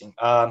interesting.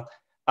 I'm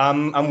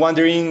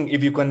wondering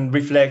if you can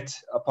reflect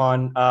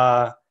upon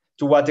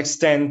to what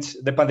extent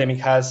the pandemic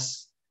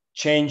has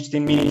changed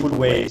in meaningful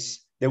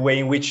ways the way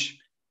in which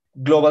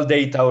global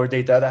data or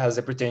data that has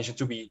the potential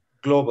to be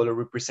global or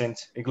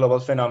represent a global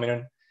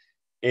phenomenon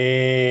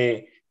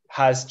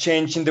has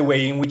changed in the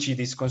way in which it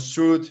is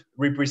construed,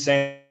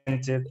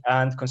 represented,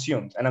 and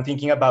consumed. And I'm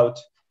thinking about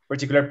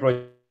particular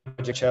projects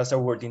such as Our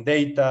World in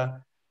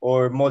Data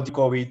or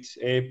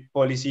multi-COVID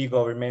policy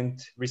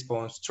government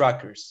response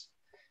trackers,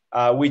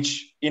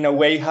 which in a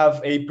way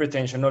have a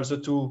pretension also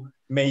to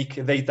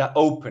make data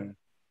open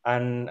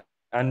and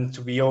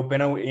to be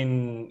open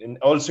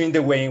also in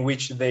the way in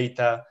which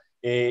data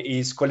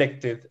is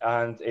collected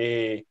and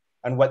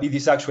what it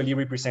is actually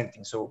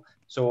representing. So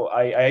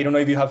I don't know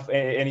if you have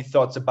any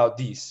thoughts about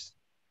this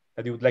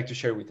that you would like to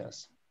share with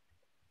us.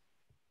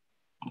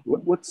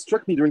 What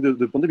struck me during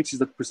the pandemic is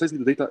that precisely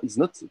the data is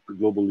not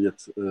global yet.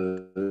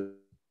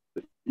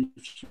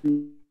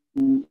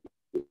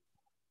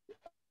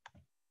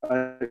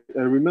 I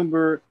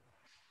remember,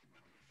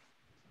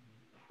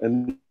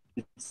 and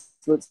it's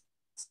not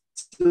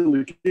still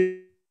the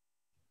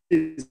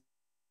case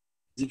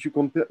if you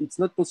compare, it's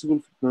not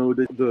possible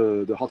nowadays,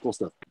 the hardcore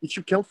stuff. If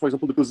you count, for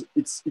example, because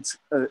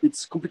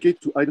it's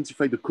complicated to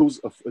identify the cause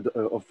of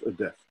a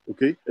death,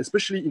 okay?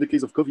 Especially in the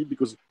case of COVID,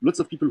 because lots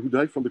of people who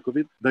die from the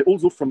COVID die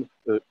also from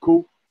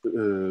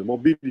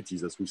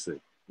comorbidities, as we say,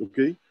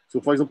 okay? So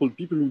for example,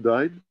 people who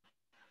died,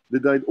 they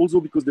died also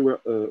because they were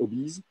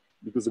obese,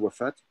 because they were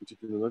fat, put it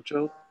in a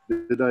nutshell.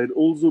 They died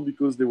also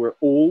because they were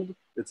old,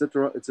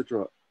 etc.,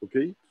 etc.,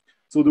 okay?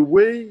 So the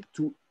way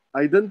to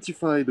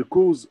identify the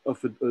cause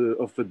of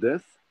a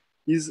death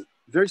is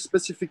very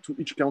specific to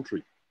each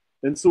country.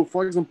 And so,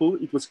 for example,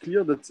 it was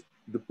clear that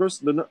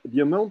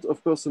the amount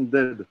of person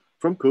dead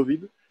from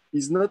COVID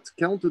is not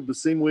counted the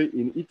same way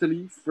in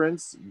Italy,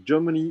 France,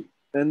 Germany,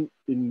 and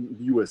in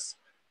the US.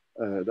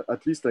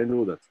 At least I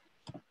know that.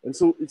 And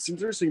so it's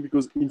interesting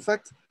because, in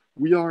fact,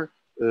 we are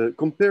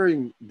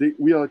comparing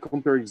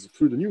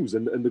through the news,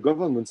 and the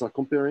governments are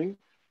comparing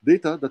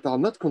data that are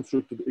not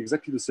constructed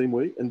exactly the same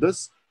way, and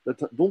thus that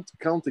don't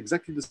count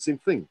exactly the same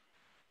thing.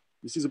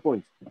 This is the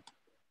point.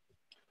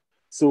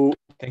 So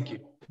thank you.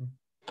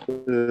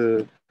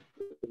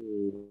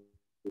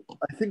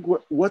 I think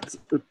what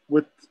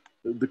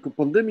the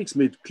pandemics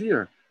made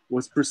clear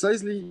was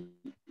precisely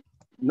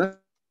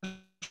national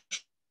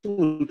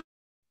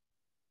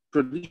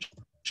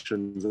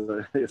traditions.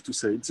 I have to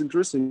say, it's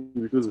interesting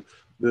because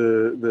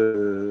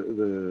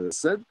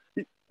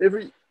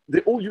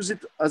they all use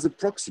it as a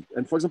proxy.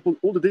 And for example,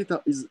 all the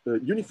data is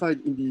unified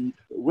in the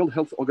World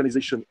Health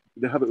Organization.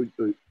 They have a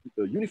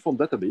uniform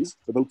database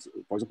about,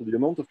 for example, the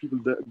amount of people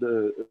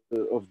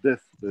of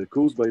death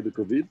caused by the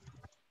COVID.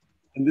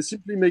 And they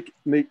simply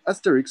make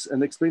asterisks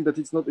and explain that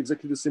it's not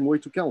exactly the same way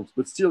to count,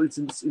 but still it's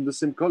in the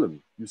same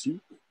column, you see?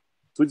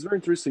 So it's very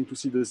interesting to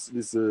see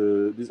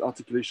these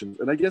articulations.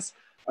 And I guess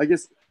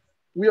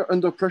we are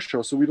under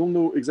pressure, so we don't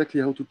know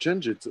exactly how to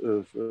change it.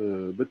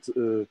 But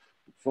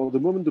for the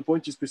moment, the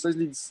point is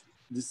precisely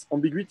this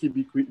ambiguity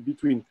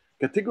between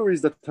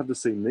categories that have the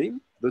same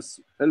name, thus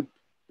help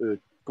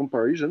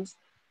comparisons,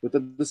 but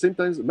at the same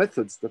time,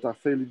 methods that are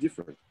fairly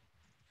different.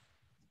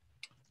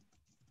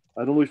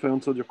 I don't know if I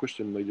answered your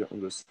question, my dear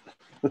Anders.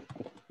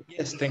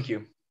 Yes, thank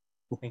you.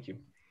 Thank you.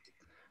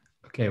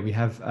 Okay, we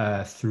have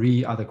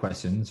 3 other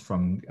questions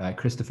from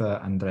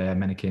Christopher, Andrea,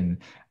 Menekin,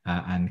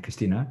 and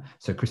Christina.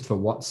 So Christopher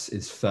Watts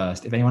is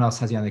first. If anyone else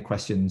has any other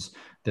questions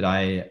that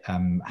I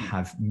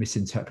have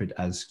misinterpreted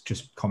as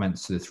just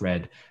comments to the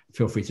thread,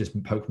 feel free to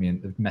just poke me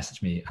and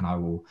message me, and I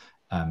will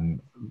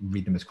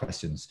read them as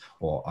questions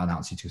or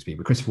announce you to speak.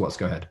 But Christopher Watts,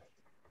 go ahead.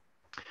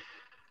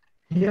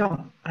 Yeah,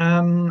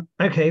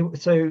 okay,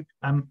 so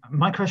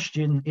my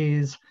question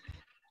is,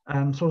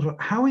 sort of,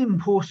 how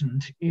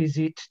important is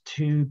it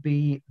to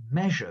be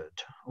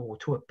measured or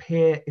to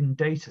appear in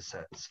data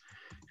sets?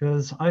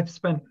 Because I've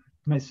spent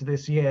most of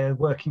this year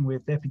working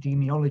with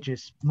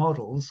epidemiologist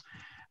models,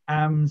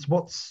 and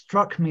what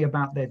struck me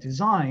about their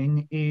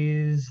design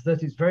is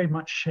that it's very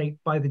much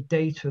shaped by the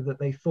data that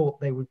they thought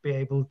they would be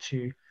able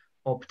to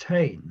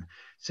obtain.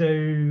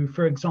 So,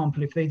 for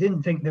example, if they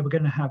didn't think they were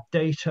going to have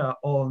data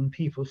on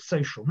people's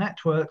social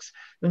networks,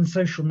 then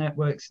social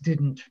networks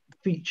didn't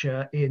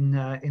feature in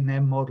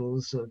their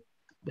models of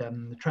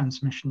the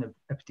transmission of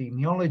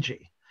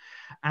epidemiology.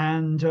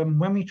 And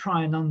when we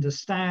try and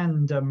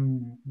understand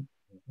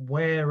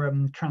where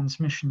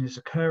transmission is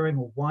occurring,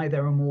 or why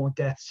there are more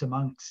deaths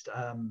amongst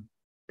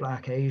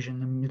Black,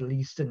 Asian, and Middle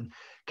Eastern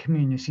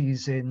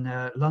communities in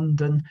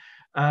London,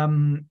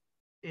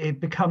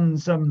 it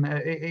becomes a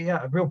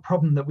real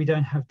problem that we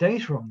don't have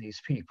data on these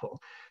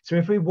people. So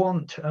if we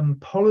want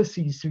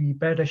policies to be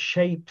better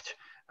shaped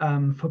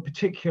for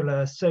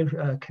particular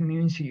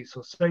communities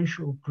or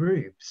social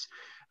groups,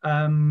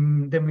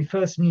 then we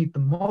first need the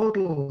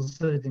models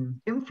that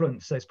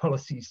influence those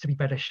policies to be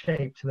better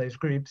shaped to those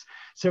groups.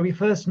 So we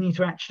first need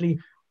to actually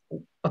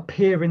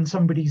appear in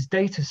somebody's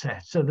data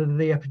set so that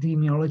the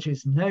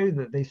epidemiologists know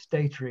that this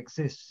data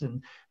exists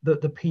and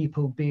that the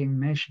people being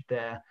measured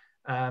there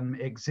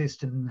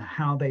exist, and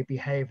how they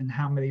behave and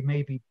how they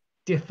maybe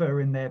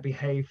differ in their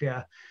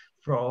behavior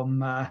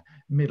from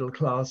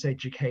middle-class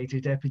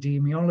educated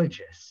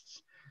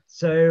epidemiologists.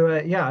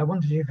 So yeah, I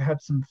wondered if you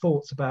had some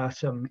thoughts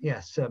about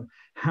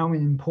how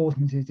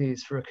important it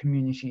is for a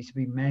community to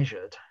be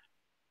measured.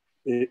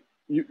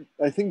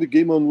 I think the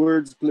game on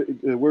words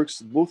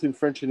works both in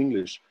French and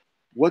English.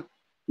 What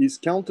is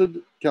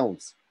counted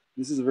counts.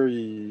 This is a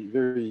very,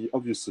 very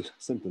obvious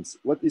sentence.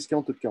 What is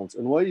counted counts.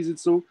 And why is it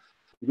so?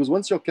 Because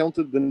once you're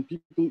counted, then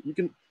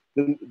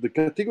then the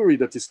category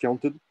that is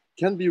counted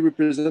can be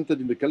represented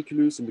in the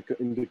calculus, in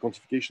the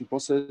quantification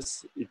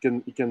process. It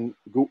can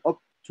go up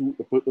to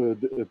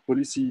a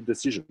policy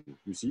decision,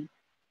 you see.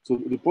 So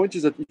the point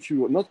is that if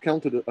you are not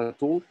counted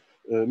at all,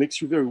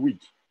 makes you very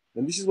weak.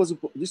 And this was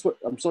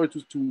I'm sorry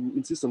to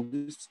insist on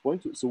this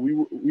point. So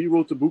we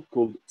wrote a book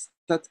called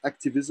Stat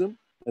Activism,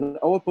 and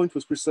our point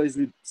was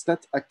precisely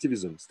stat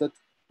activism,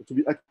 to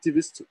be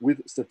activist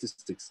with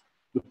statistics.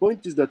 The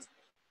point is that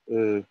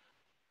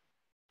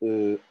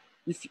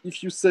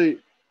if you say,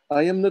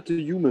 I am not a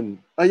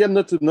human, I am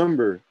not a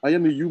number, I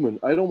am a human,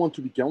 I don't want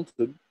to be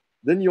counted,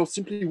 then you're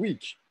simply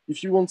weak. if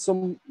you want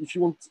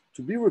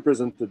to be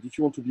represented, if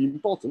you want to be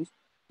important,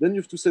 then you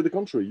have to say the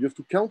contrary. You have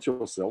to count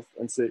yourself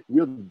and say, we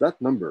are that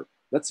number.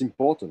 That's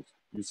important,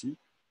 you see?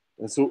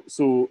 And so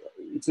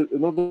it's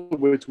another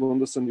way to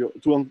understand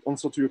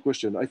answer to your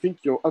question. I think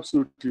you're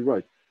absolutely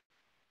right.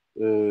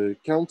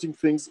 Counting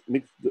things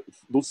makes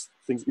those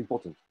things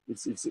important.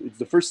 It's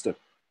the first step.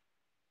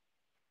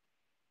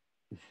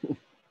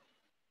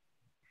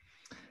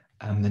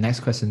 The next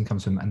question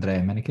comes from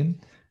Andrea Menikin.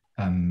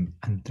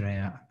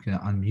 Andrea, I'm going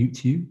to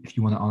unmute you if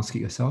you want to ask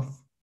it yourself.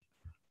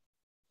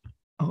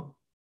 Oh,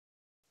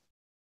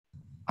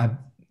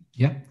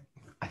 yeah.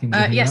 I think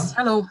yes,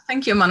 hello.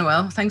 Thank you,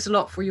 Emmanuel. Thanks a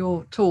lot for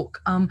your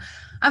talk. I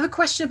have a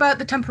question about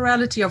the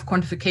temporality of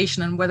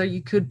quantification and whether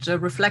you could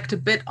reflect a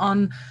bit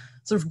on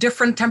sort of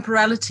different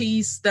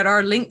temporalities that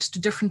are linked to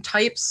different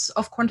types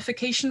of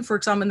quantification. For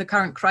example, in the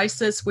current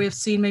crisis, we have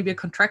seen maybe a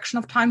contraction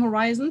of time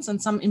horizons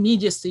and some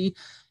immediacy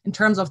in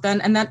terms of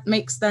then, and that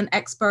makes then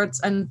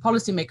experts and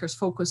policymakers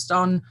focused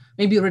on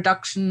maybe a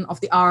reduction of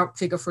the R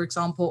figure, for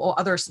example, or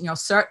other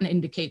certain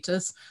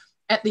indicators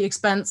at the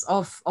expense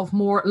of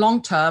more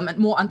long-term and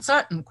more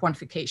uncertain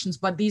quantifications.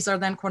 But these are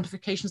then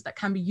quantifications that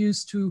can be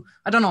used to,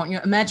 I don't know,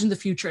 imagine the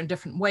future in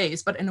different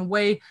ways, but in a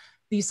way,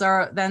 these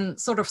are then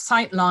sort of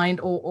sidelined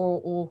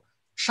or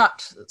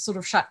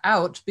shut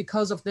out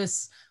because of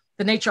this,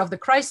 the nature of the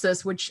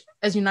crisis, which,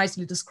 as you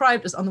nicely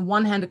described, is on the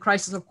one hand a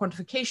crisis of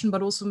quantification,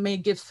 but also may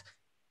give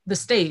the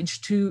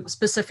stage to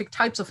specific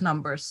types of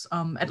numbers,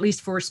 at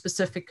least for a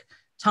specific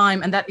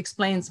time. And that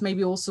explains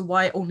maybe also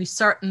why only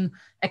certain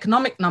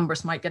economic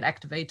numbers might get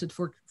activated.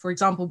 For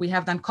example, we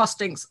have then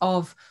costings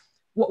of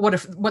what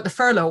the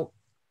furlough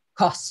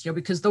costs,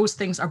 because those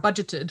things are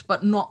budgeted,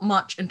 but not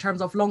much in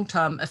terms of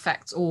long-term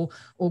effects or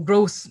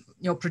growth,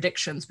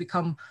 predictions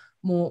become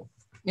more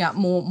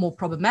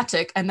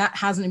problematic. And that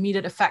has an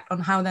immediate effect on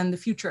how then the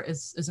future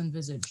is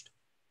envisaged.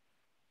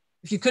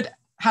 If you could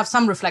have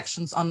some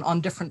reflections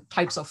on different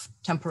types of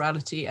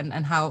temporality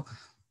and how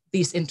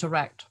these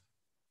interact.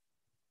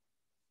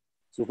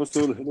 So first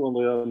of all, hello,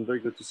 Andrea. I'm very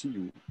glad to see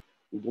you.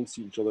 We don't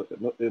see each other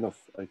not enough,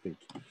 I think.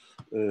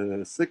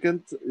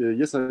 Second,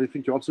 yes, I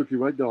think you're absolutely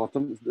right. There are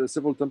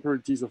several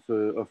temporalities of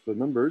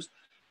numbers.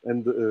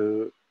 And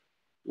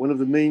one of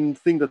the main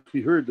things that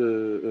we heard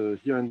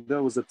here and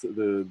there was that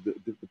the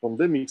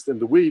pandemics and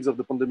the waves of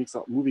the pandemics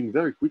are moving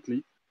very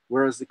quickly,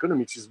 whereas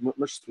economics is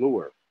much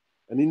slower.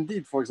 And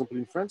indeed, for example,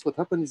 in France, what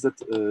happened is that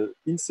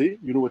INSEE,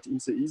 you know what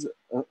INSEE is,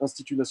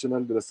 Institut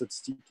National de la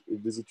Statistique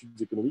et des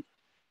Études Économiques.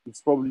 It's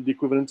probably the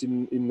equivalent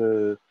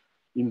in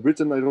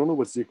Britain. I don't know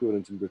what's the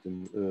equivalent in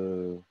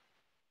Britain.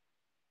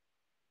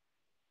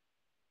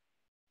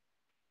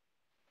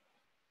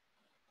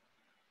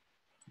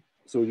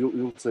 So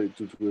you'll say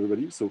to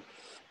everybody. So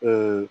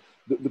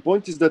the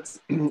point is that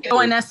the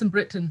ONS in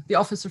Britain, the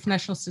Office of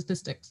National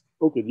Statistics.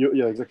 Okay,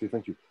 yeah, exactly.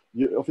 Thank you.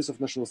 The Office of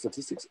National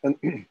Statistics, and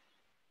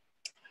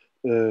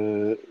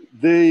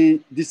they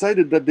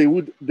decided that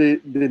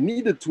they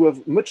needed to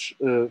have much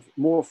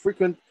more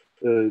frequent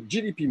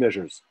GDP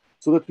measures,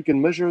 so that we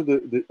can measure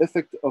the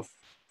effect of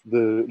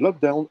the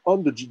lockdown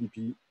on the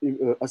GDP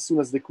as soon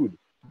as they could.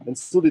 And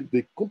so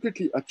they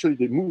completely, actually,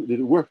 they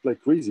worked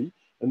like crazy,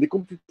 and they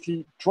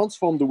completely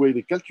transformed the way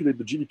they calculate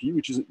the GDP,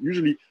 which is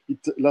usually, it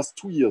lasts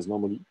 2 years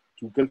normally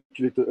to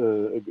calculate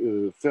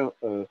a fair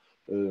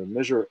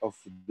measure of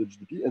the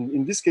GDP. And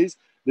in this case,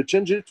 they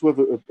changed it to have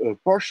a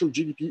partial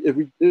GDP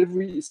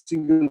every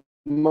single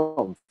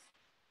month.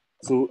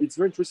 So it's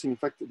very interesting. In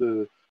fact,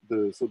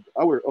 so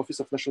our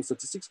Office of National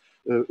Statistics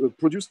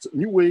produced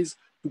new ways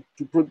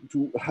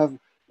to have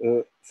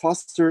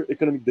faster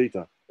economic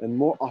data and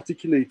more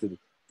articulated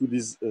to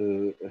this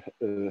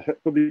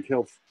public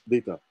health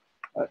data.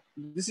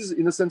 This is,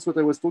 in a sense, what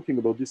I was talking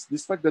about,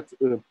 this fact that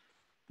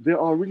they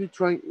are really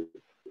trying,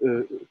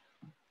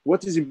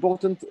 what is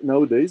important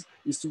nowadays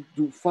is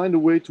to find a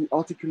way to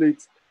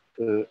articulate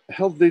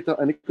health data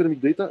and economic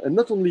data, and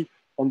not only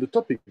on the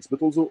topics,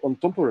 but also on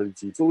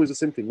temporality. It's always the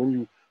same thing.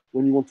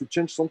 When you want to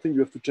change something,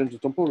 you have to change the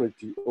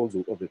temporality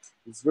also of it.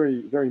 It's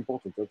very, very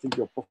important. I think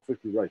you're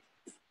perfectly right.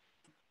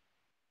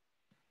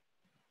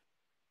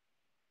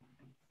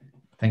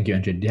 Thank you,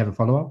 Andrea. Do you have a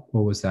follow-up?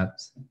 What was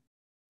that?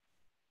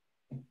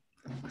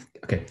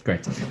 Okay,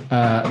 great.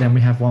 Then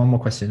we have one more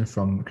question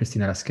from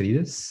Cristina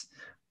Lascarides.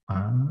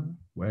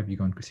 Where have you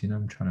gone, Cristina?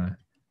 I'm trying to...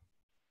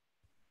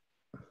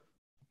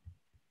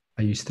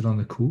 Are you still on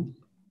the call?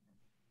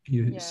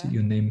 You see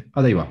your name?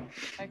 Oh, there you are.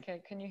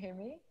 Okay, can you hear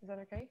me? Is that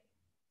okay?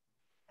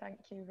 Thank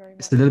you very much.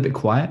 It's a little bit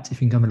quiet.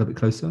 If you can come a little bit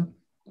closer.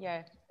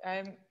 Yeah.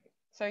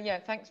 So yeah,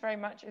 thanks very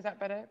much. Is that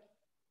better?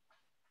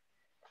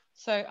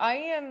 So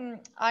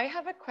I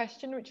have a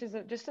question, which is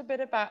just a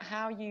bit about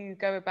how you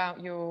go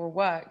about your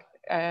work,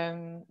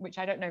 which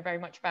I don't know very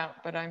much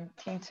about, but I'm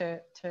keen to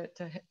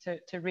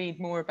read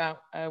more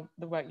about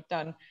the work you've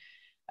done.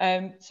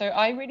 So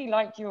I really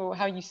like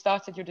how you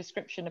started your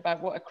description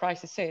about what a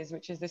crisis is,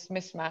 which is this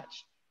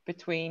mismatch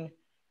between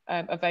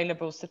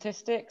available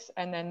statistics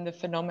and then the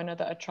phenomena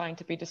that are trying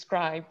to be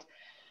described.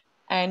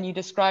 And you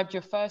described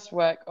your first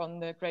work on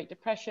the Great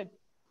Depression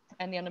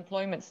and the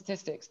unemployment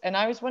statistics. And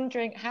I was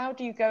wondering, how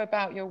do you go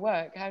about your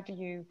work? How do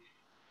you,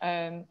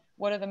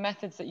 what are the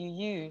methods that you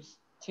use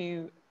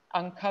to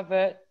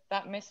uncover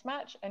that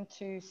mismatch and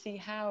to see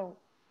how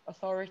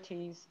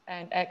authorities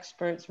and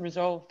experts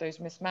resolve those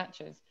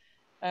mismatches?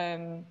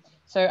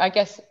 So I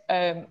guess,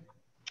 I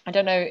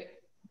don't know,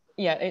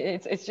 yeah,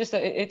 it's just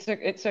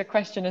it's a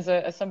question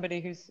as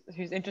somebody who's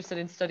interested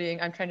in studying.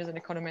 I'm trained as an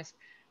economist.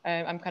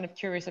 I'm kind of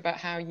curious about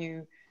how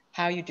you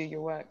do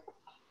your work.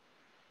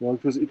 Well,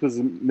 it was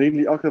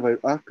mainly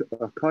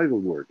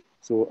archival work.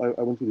 So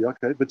I went to the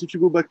archive. But if you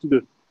go back to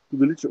the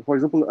literature, for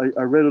example,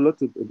 I read a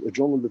lot of a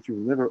journal that you've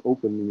never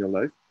opened in your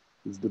life.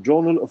 It's the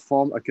Journal of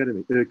Farm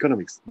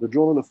Economics, the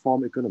Journal of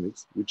Farm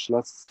Economics, which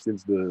lasts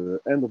since the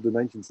end of the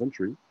 19th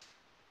century.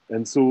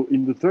 And so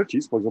in the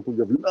 30s, for example, you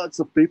have lots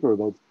of paper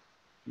about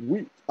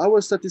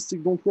our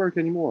statistics don't work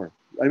anymore.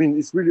 I mean,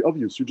 it's really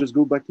obvious. You just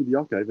go back to the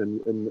archive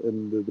and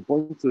the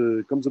point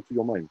comes up to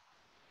your mind.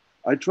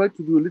 I tried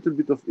to do a little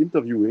bit of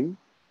interviewing,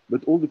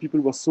 but all the people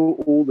were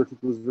so old that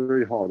it was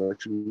very hard.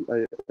 Actually,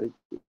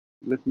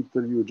 let me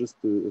tell you just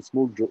a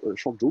small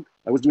short joke.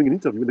 I was doing an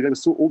interview, and the guy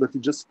was so old that he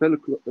just fell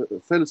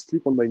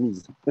asleep on my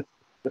knees.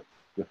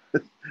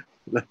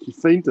 Like he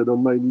fainted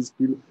on my knees,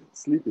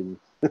 sleeping.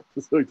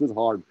 So it was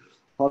hard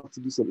to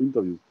do some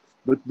interviews.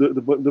 But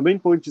the main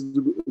point is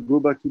to go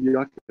back to the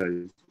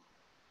archives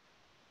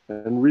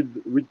and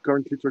read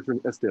current literature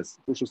in STS,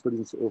 Social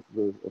Studies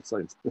of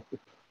Science.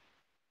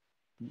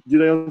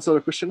 Did I answer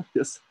the question?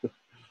 Yes.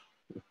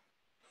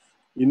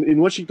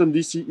 In Washington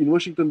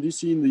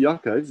DC, in the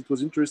archives, it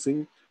was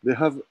interesting. They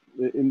have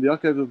in the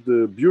archive of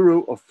the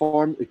Bureau of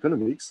Farm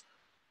Economics.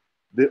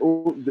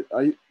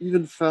 I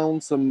even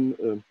found some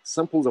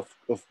samples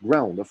of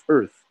ground, of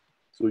earth.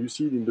 So you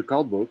see it in the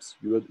card box.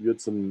 You had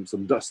some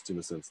dust in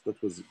a sense.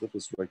 That was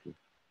striking.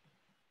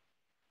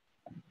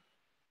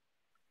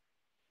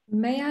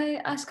 May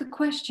I ask a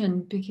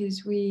question,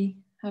 because we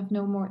have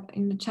no more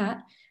in the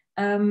chat?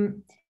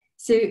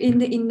 So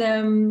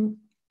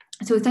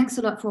thanks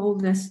a lot for all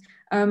this.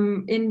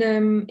 In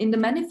the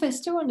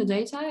manifesto on the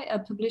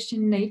data published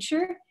in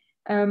Nature,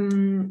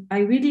 I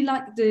really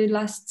like the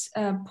last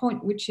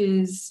point, which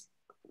is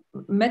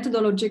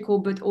methodological,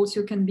 but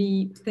also can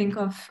be think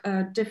of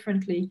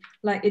differently.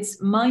 Like it's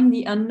mind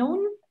the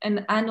unknown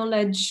and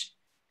acknowledge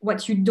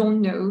what you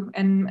don't know,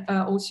 and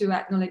also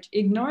acknowledge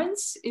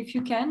ignorance if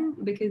you can,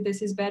 because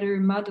this is better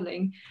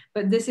modeling.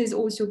 But this is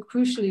also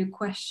crucially a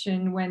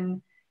question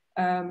when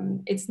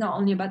it's not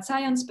only about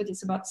science, but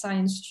it's about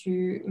science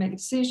to make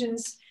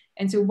decisions.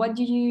 And so what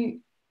do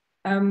you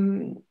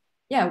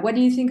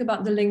think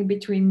about the link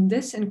between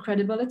this and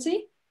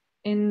credibility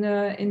in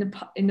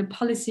the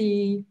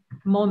policy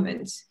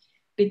moment?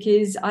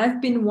 Because I've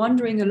been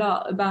wondering a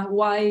lot about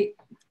why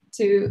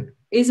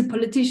is a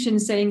politician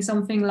saying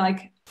something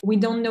like, we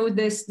don't know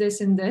this,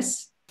 this, and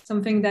this,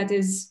 something that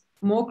is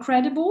more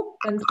credible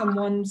than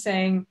someone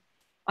saying,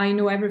 I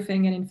know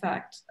everything, and in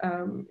fact,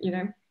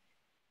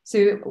 So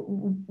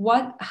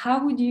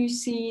how would you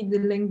see the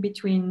link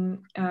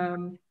between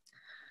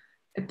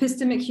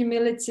epistemic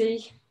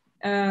humility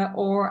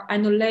or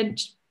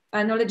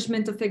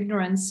acknowledgement of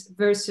ignorance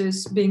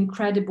versus being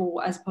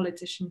credible as a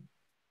politician?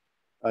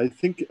 I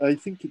think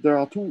there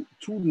are two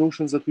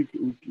notions that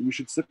we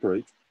should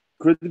separate: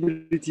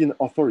 credibility and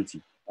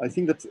authority. I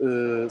think that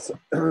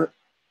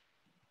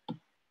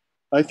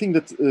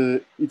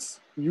it's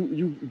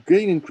you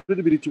gain in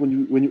credibility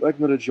when you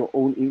acknowledge your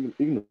own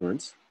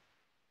ignorance,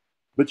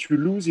 but you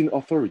lose in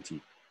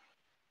authority.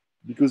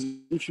 Because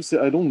if you say,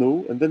 I don't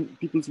know, and then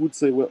people would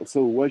say, well,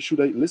 so why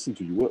should I listen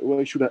to you?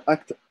 Why should I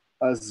act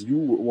as you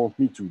want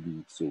me to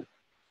do so?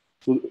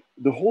 So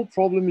the whole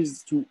problem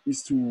is to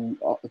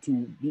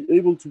be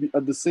able to be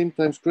at the same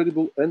time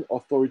credible and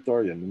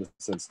authoritarian, in a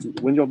sense,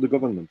 when you're the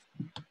government.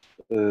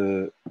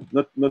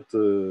 Not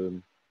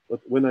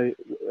when I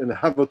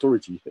have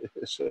authority,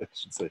 I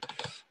should say,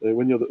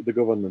 when you're the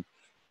government.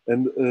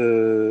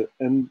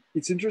 And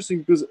it's interesting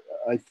because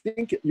I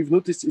think you've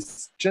noticed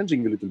it's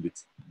changing a little bit.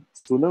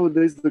 So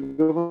nowadays the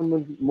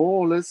government more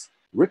or less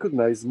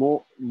recognize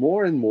more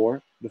and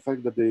more the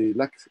fact that they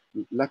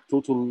lack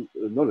total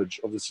knowledge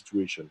of the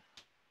situation.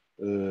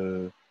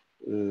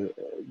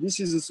 This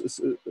is a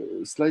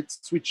slight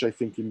switch, I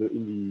think, in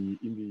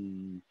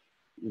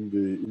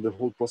the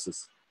whole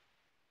process.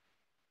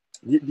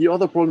 The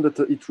other problem that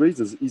it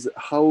raises is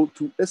how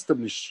to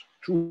establish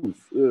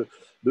truth.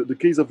 The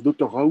case of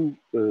Dr. Rao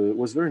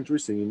was very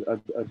interesting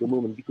at the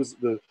moment, because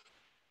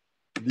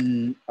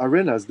the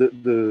arenas,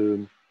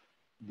 the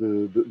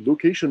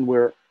location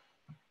where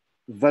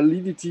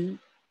validity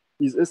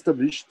is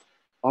established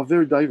are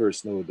very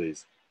diverse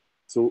nowadays.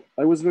 So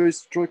I was very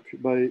struck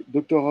by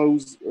Dr.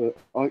 Rao's,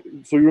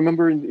 so you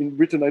remember in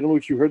Britain, I don't know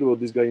if you heard about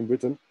this guy in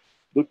Britain.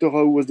 Dr.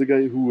 Rao was the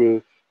guy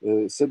who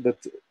said that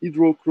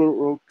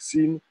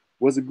hydrochloroquine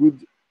was a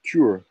good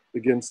cure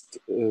against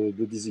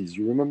the disease.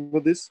 You remember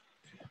this?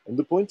 And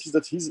the point is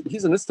that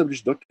he's an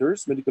established doctor,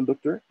 medical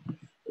doctor,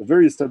 a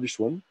very established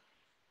one.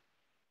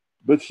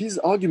 But his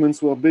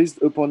arguments were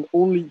based upon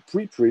only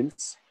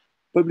preprints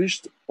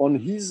published on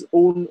his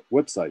own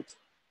website.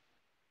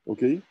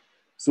 Okay,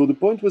 so the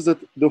point was that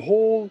the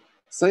whole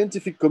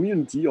scientific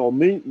community, or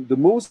the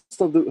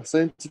most of the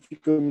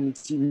scientific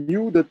community,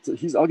 knew that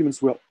his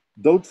arguments were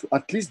doubtful,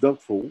 at least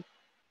doubtful,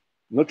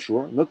 not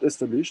sure, not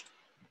established,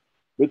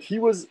 but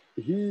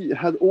he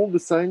had all the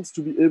science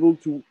to be able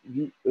to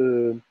be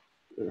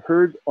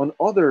heard on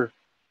other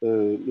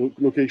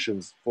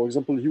locations. For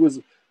example,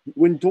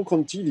 when he talked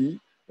on TV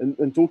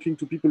and talking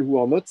to people who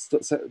are not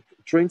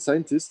trained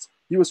scientists,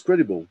 he was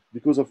credible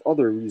because of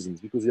other reasons,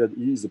 because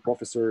he is a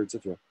professor,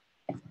 etc.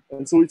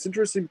 And so it's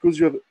interesting because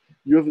you have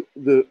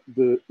the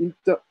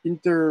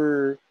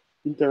inter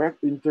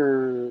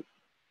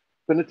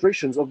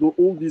penetrations of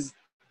all these,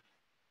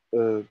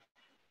 I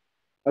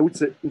would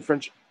say in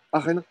French,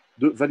 arènes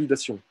de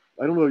validation.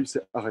 I don't know how you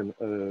say arène.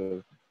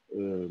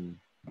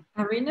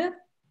 Arena?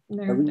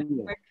 No. Arena.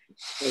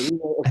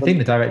 I think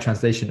the direct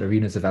translation,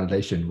 arenas of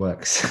validation,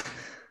 works.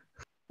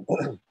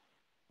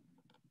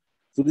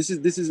 So this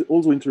is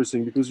also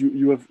interesting because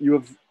you have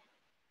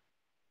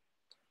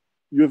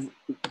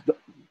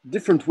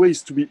different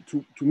ways to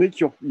make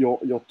your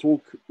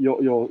talk,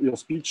 your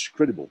speech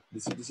credible.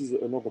 This is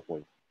another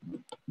point.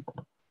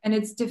 And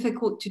it's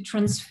difficult to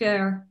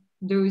transfer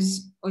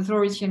those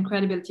authority and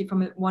credibility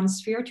from one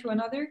sphere to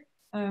another,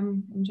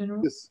 in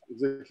general. Yes,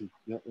 exactly.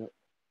 Yeah.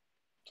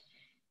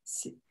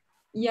 So,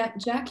 yeah,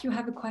 Jack, you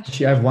have a question.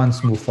 Actually, I have one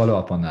small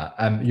follow-up on that.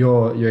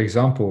 Your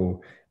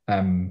example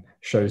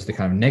shows the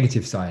kind of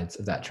negative sides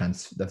of that kind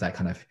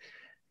of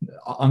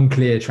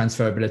unclear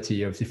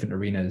transferability of different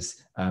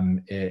arenas,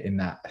 in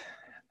that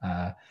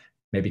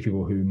maybe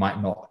people who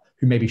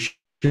maybe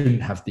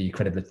shouldn't have the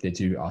credibility they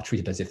do are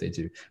treated as if they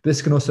do. But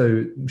this can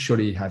also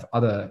surely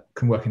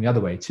can work in the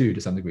other way too,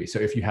 to some degree. So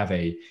if you have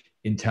a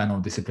internal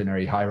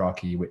disciplinary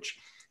hierarchy which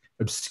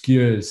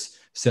obscures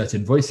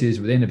certain voices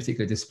within a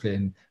particular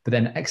discipline, but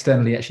then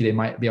externally actually they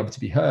might be able to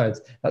be heard,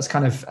 that's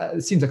kind of,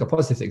 it seems like a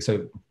positive thing.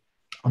 So,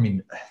 I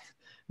mean,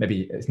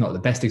 maybe it's not the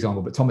best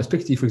example, but Thomas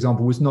Piketty, for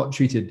example, was not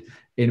treated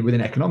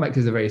within economics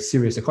as a very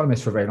serious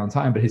economist for a very long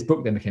time, but his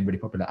book then became really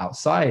popular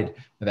outside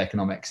of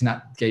economics, and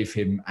that gave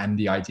him and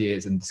the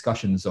ideas and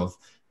discussions of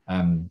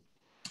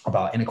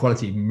about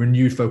inequality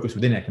renewed focus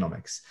within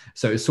economics.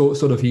 So it's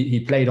sort of he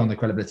played on the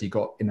credibility he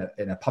got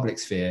in a public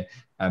sphere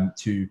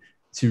to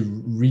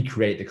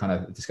recreate the kind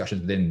of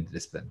discussions within the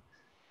discipline.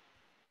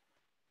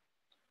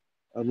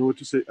 I don't know what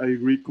to say. I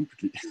agree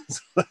completely.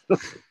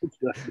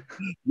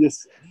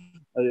 Yes,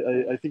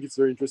 I think it's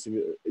very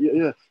interesting.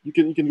 Yeah, you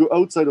can go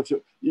outside of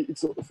your.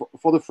 It's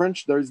for the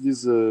French. There is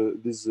this.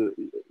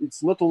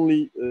 It's not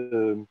only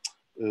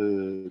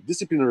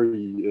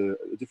disciplinary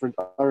different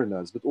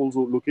arenas, but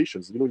also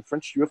locations. You know, in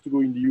French, you have to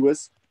go in the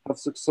US, have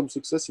some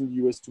success in the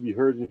US to be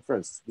heard in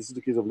France. This is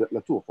the case of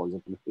Latour, for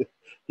example.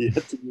 He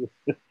had to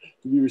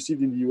be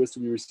received in the US to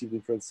be received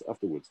in France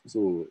afterwards.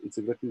 So it's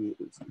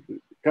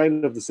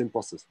kind of the same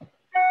process.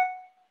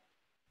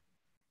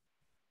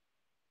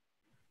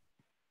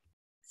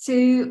 So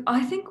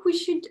I think we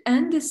should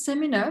end this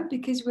seminar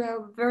because we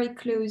are very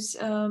close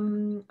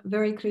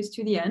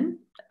to the end.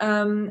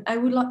 I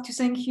would like to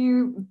thank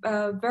you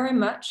very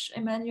much,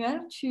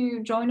 Emmanuel,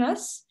 to join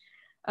us.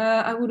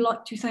 I would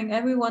like to thank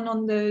everyone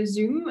on the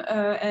Zoom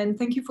and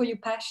thank you for your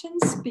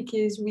patience,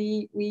 because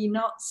we're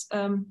not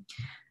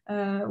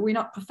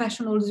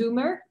professional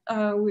Zoomer.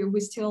 We're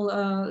still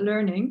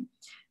learning.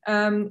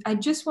 I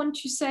just want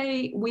to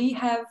say we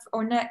have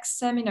our next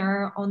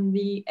seminar on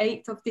the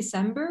 8th of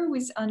December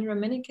with Andrea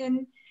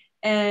Minikin,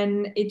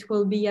 and it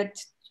will be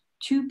at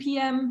 2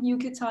 p.m.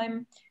 UK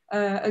time.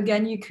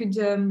 Again, you could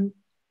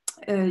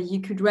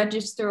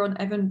register on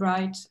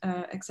Eventbrite,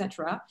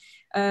 etc.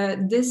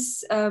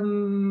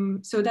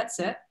 So that's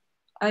it.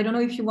 I don't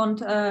know if you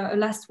want a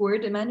last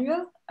word,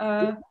 Emmanuel.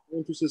 I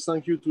want to say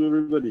thank you to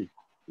everybody.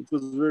 It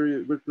was a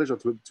very great pleasure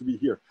to be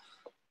here.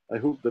 I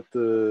hope that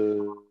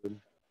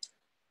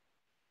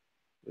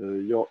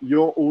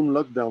your own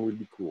lockdown will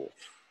be cool.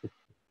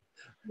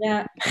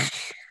 Yeah.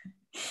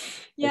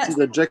 Yeah. I see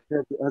that Jack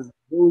has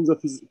bones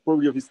of his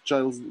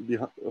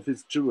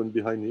children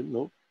behind him.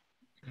 No.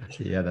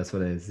 Yeah, that's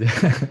what it is.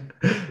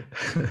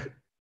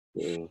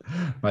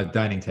 My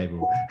dining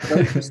table.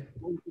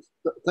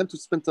 Time to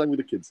spend time with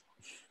the kids.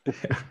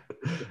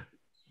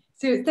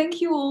 So thank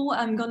you all.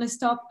 I'm gonna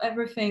stop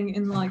everything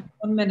in like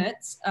 1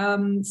 minute.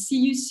 See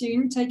you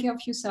soon. Take care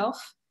of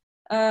yourself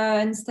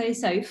and stay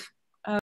safe.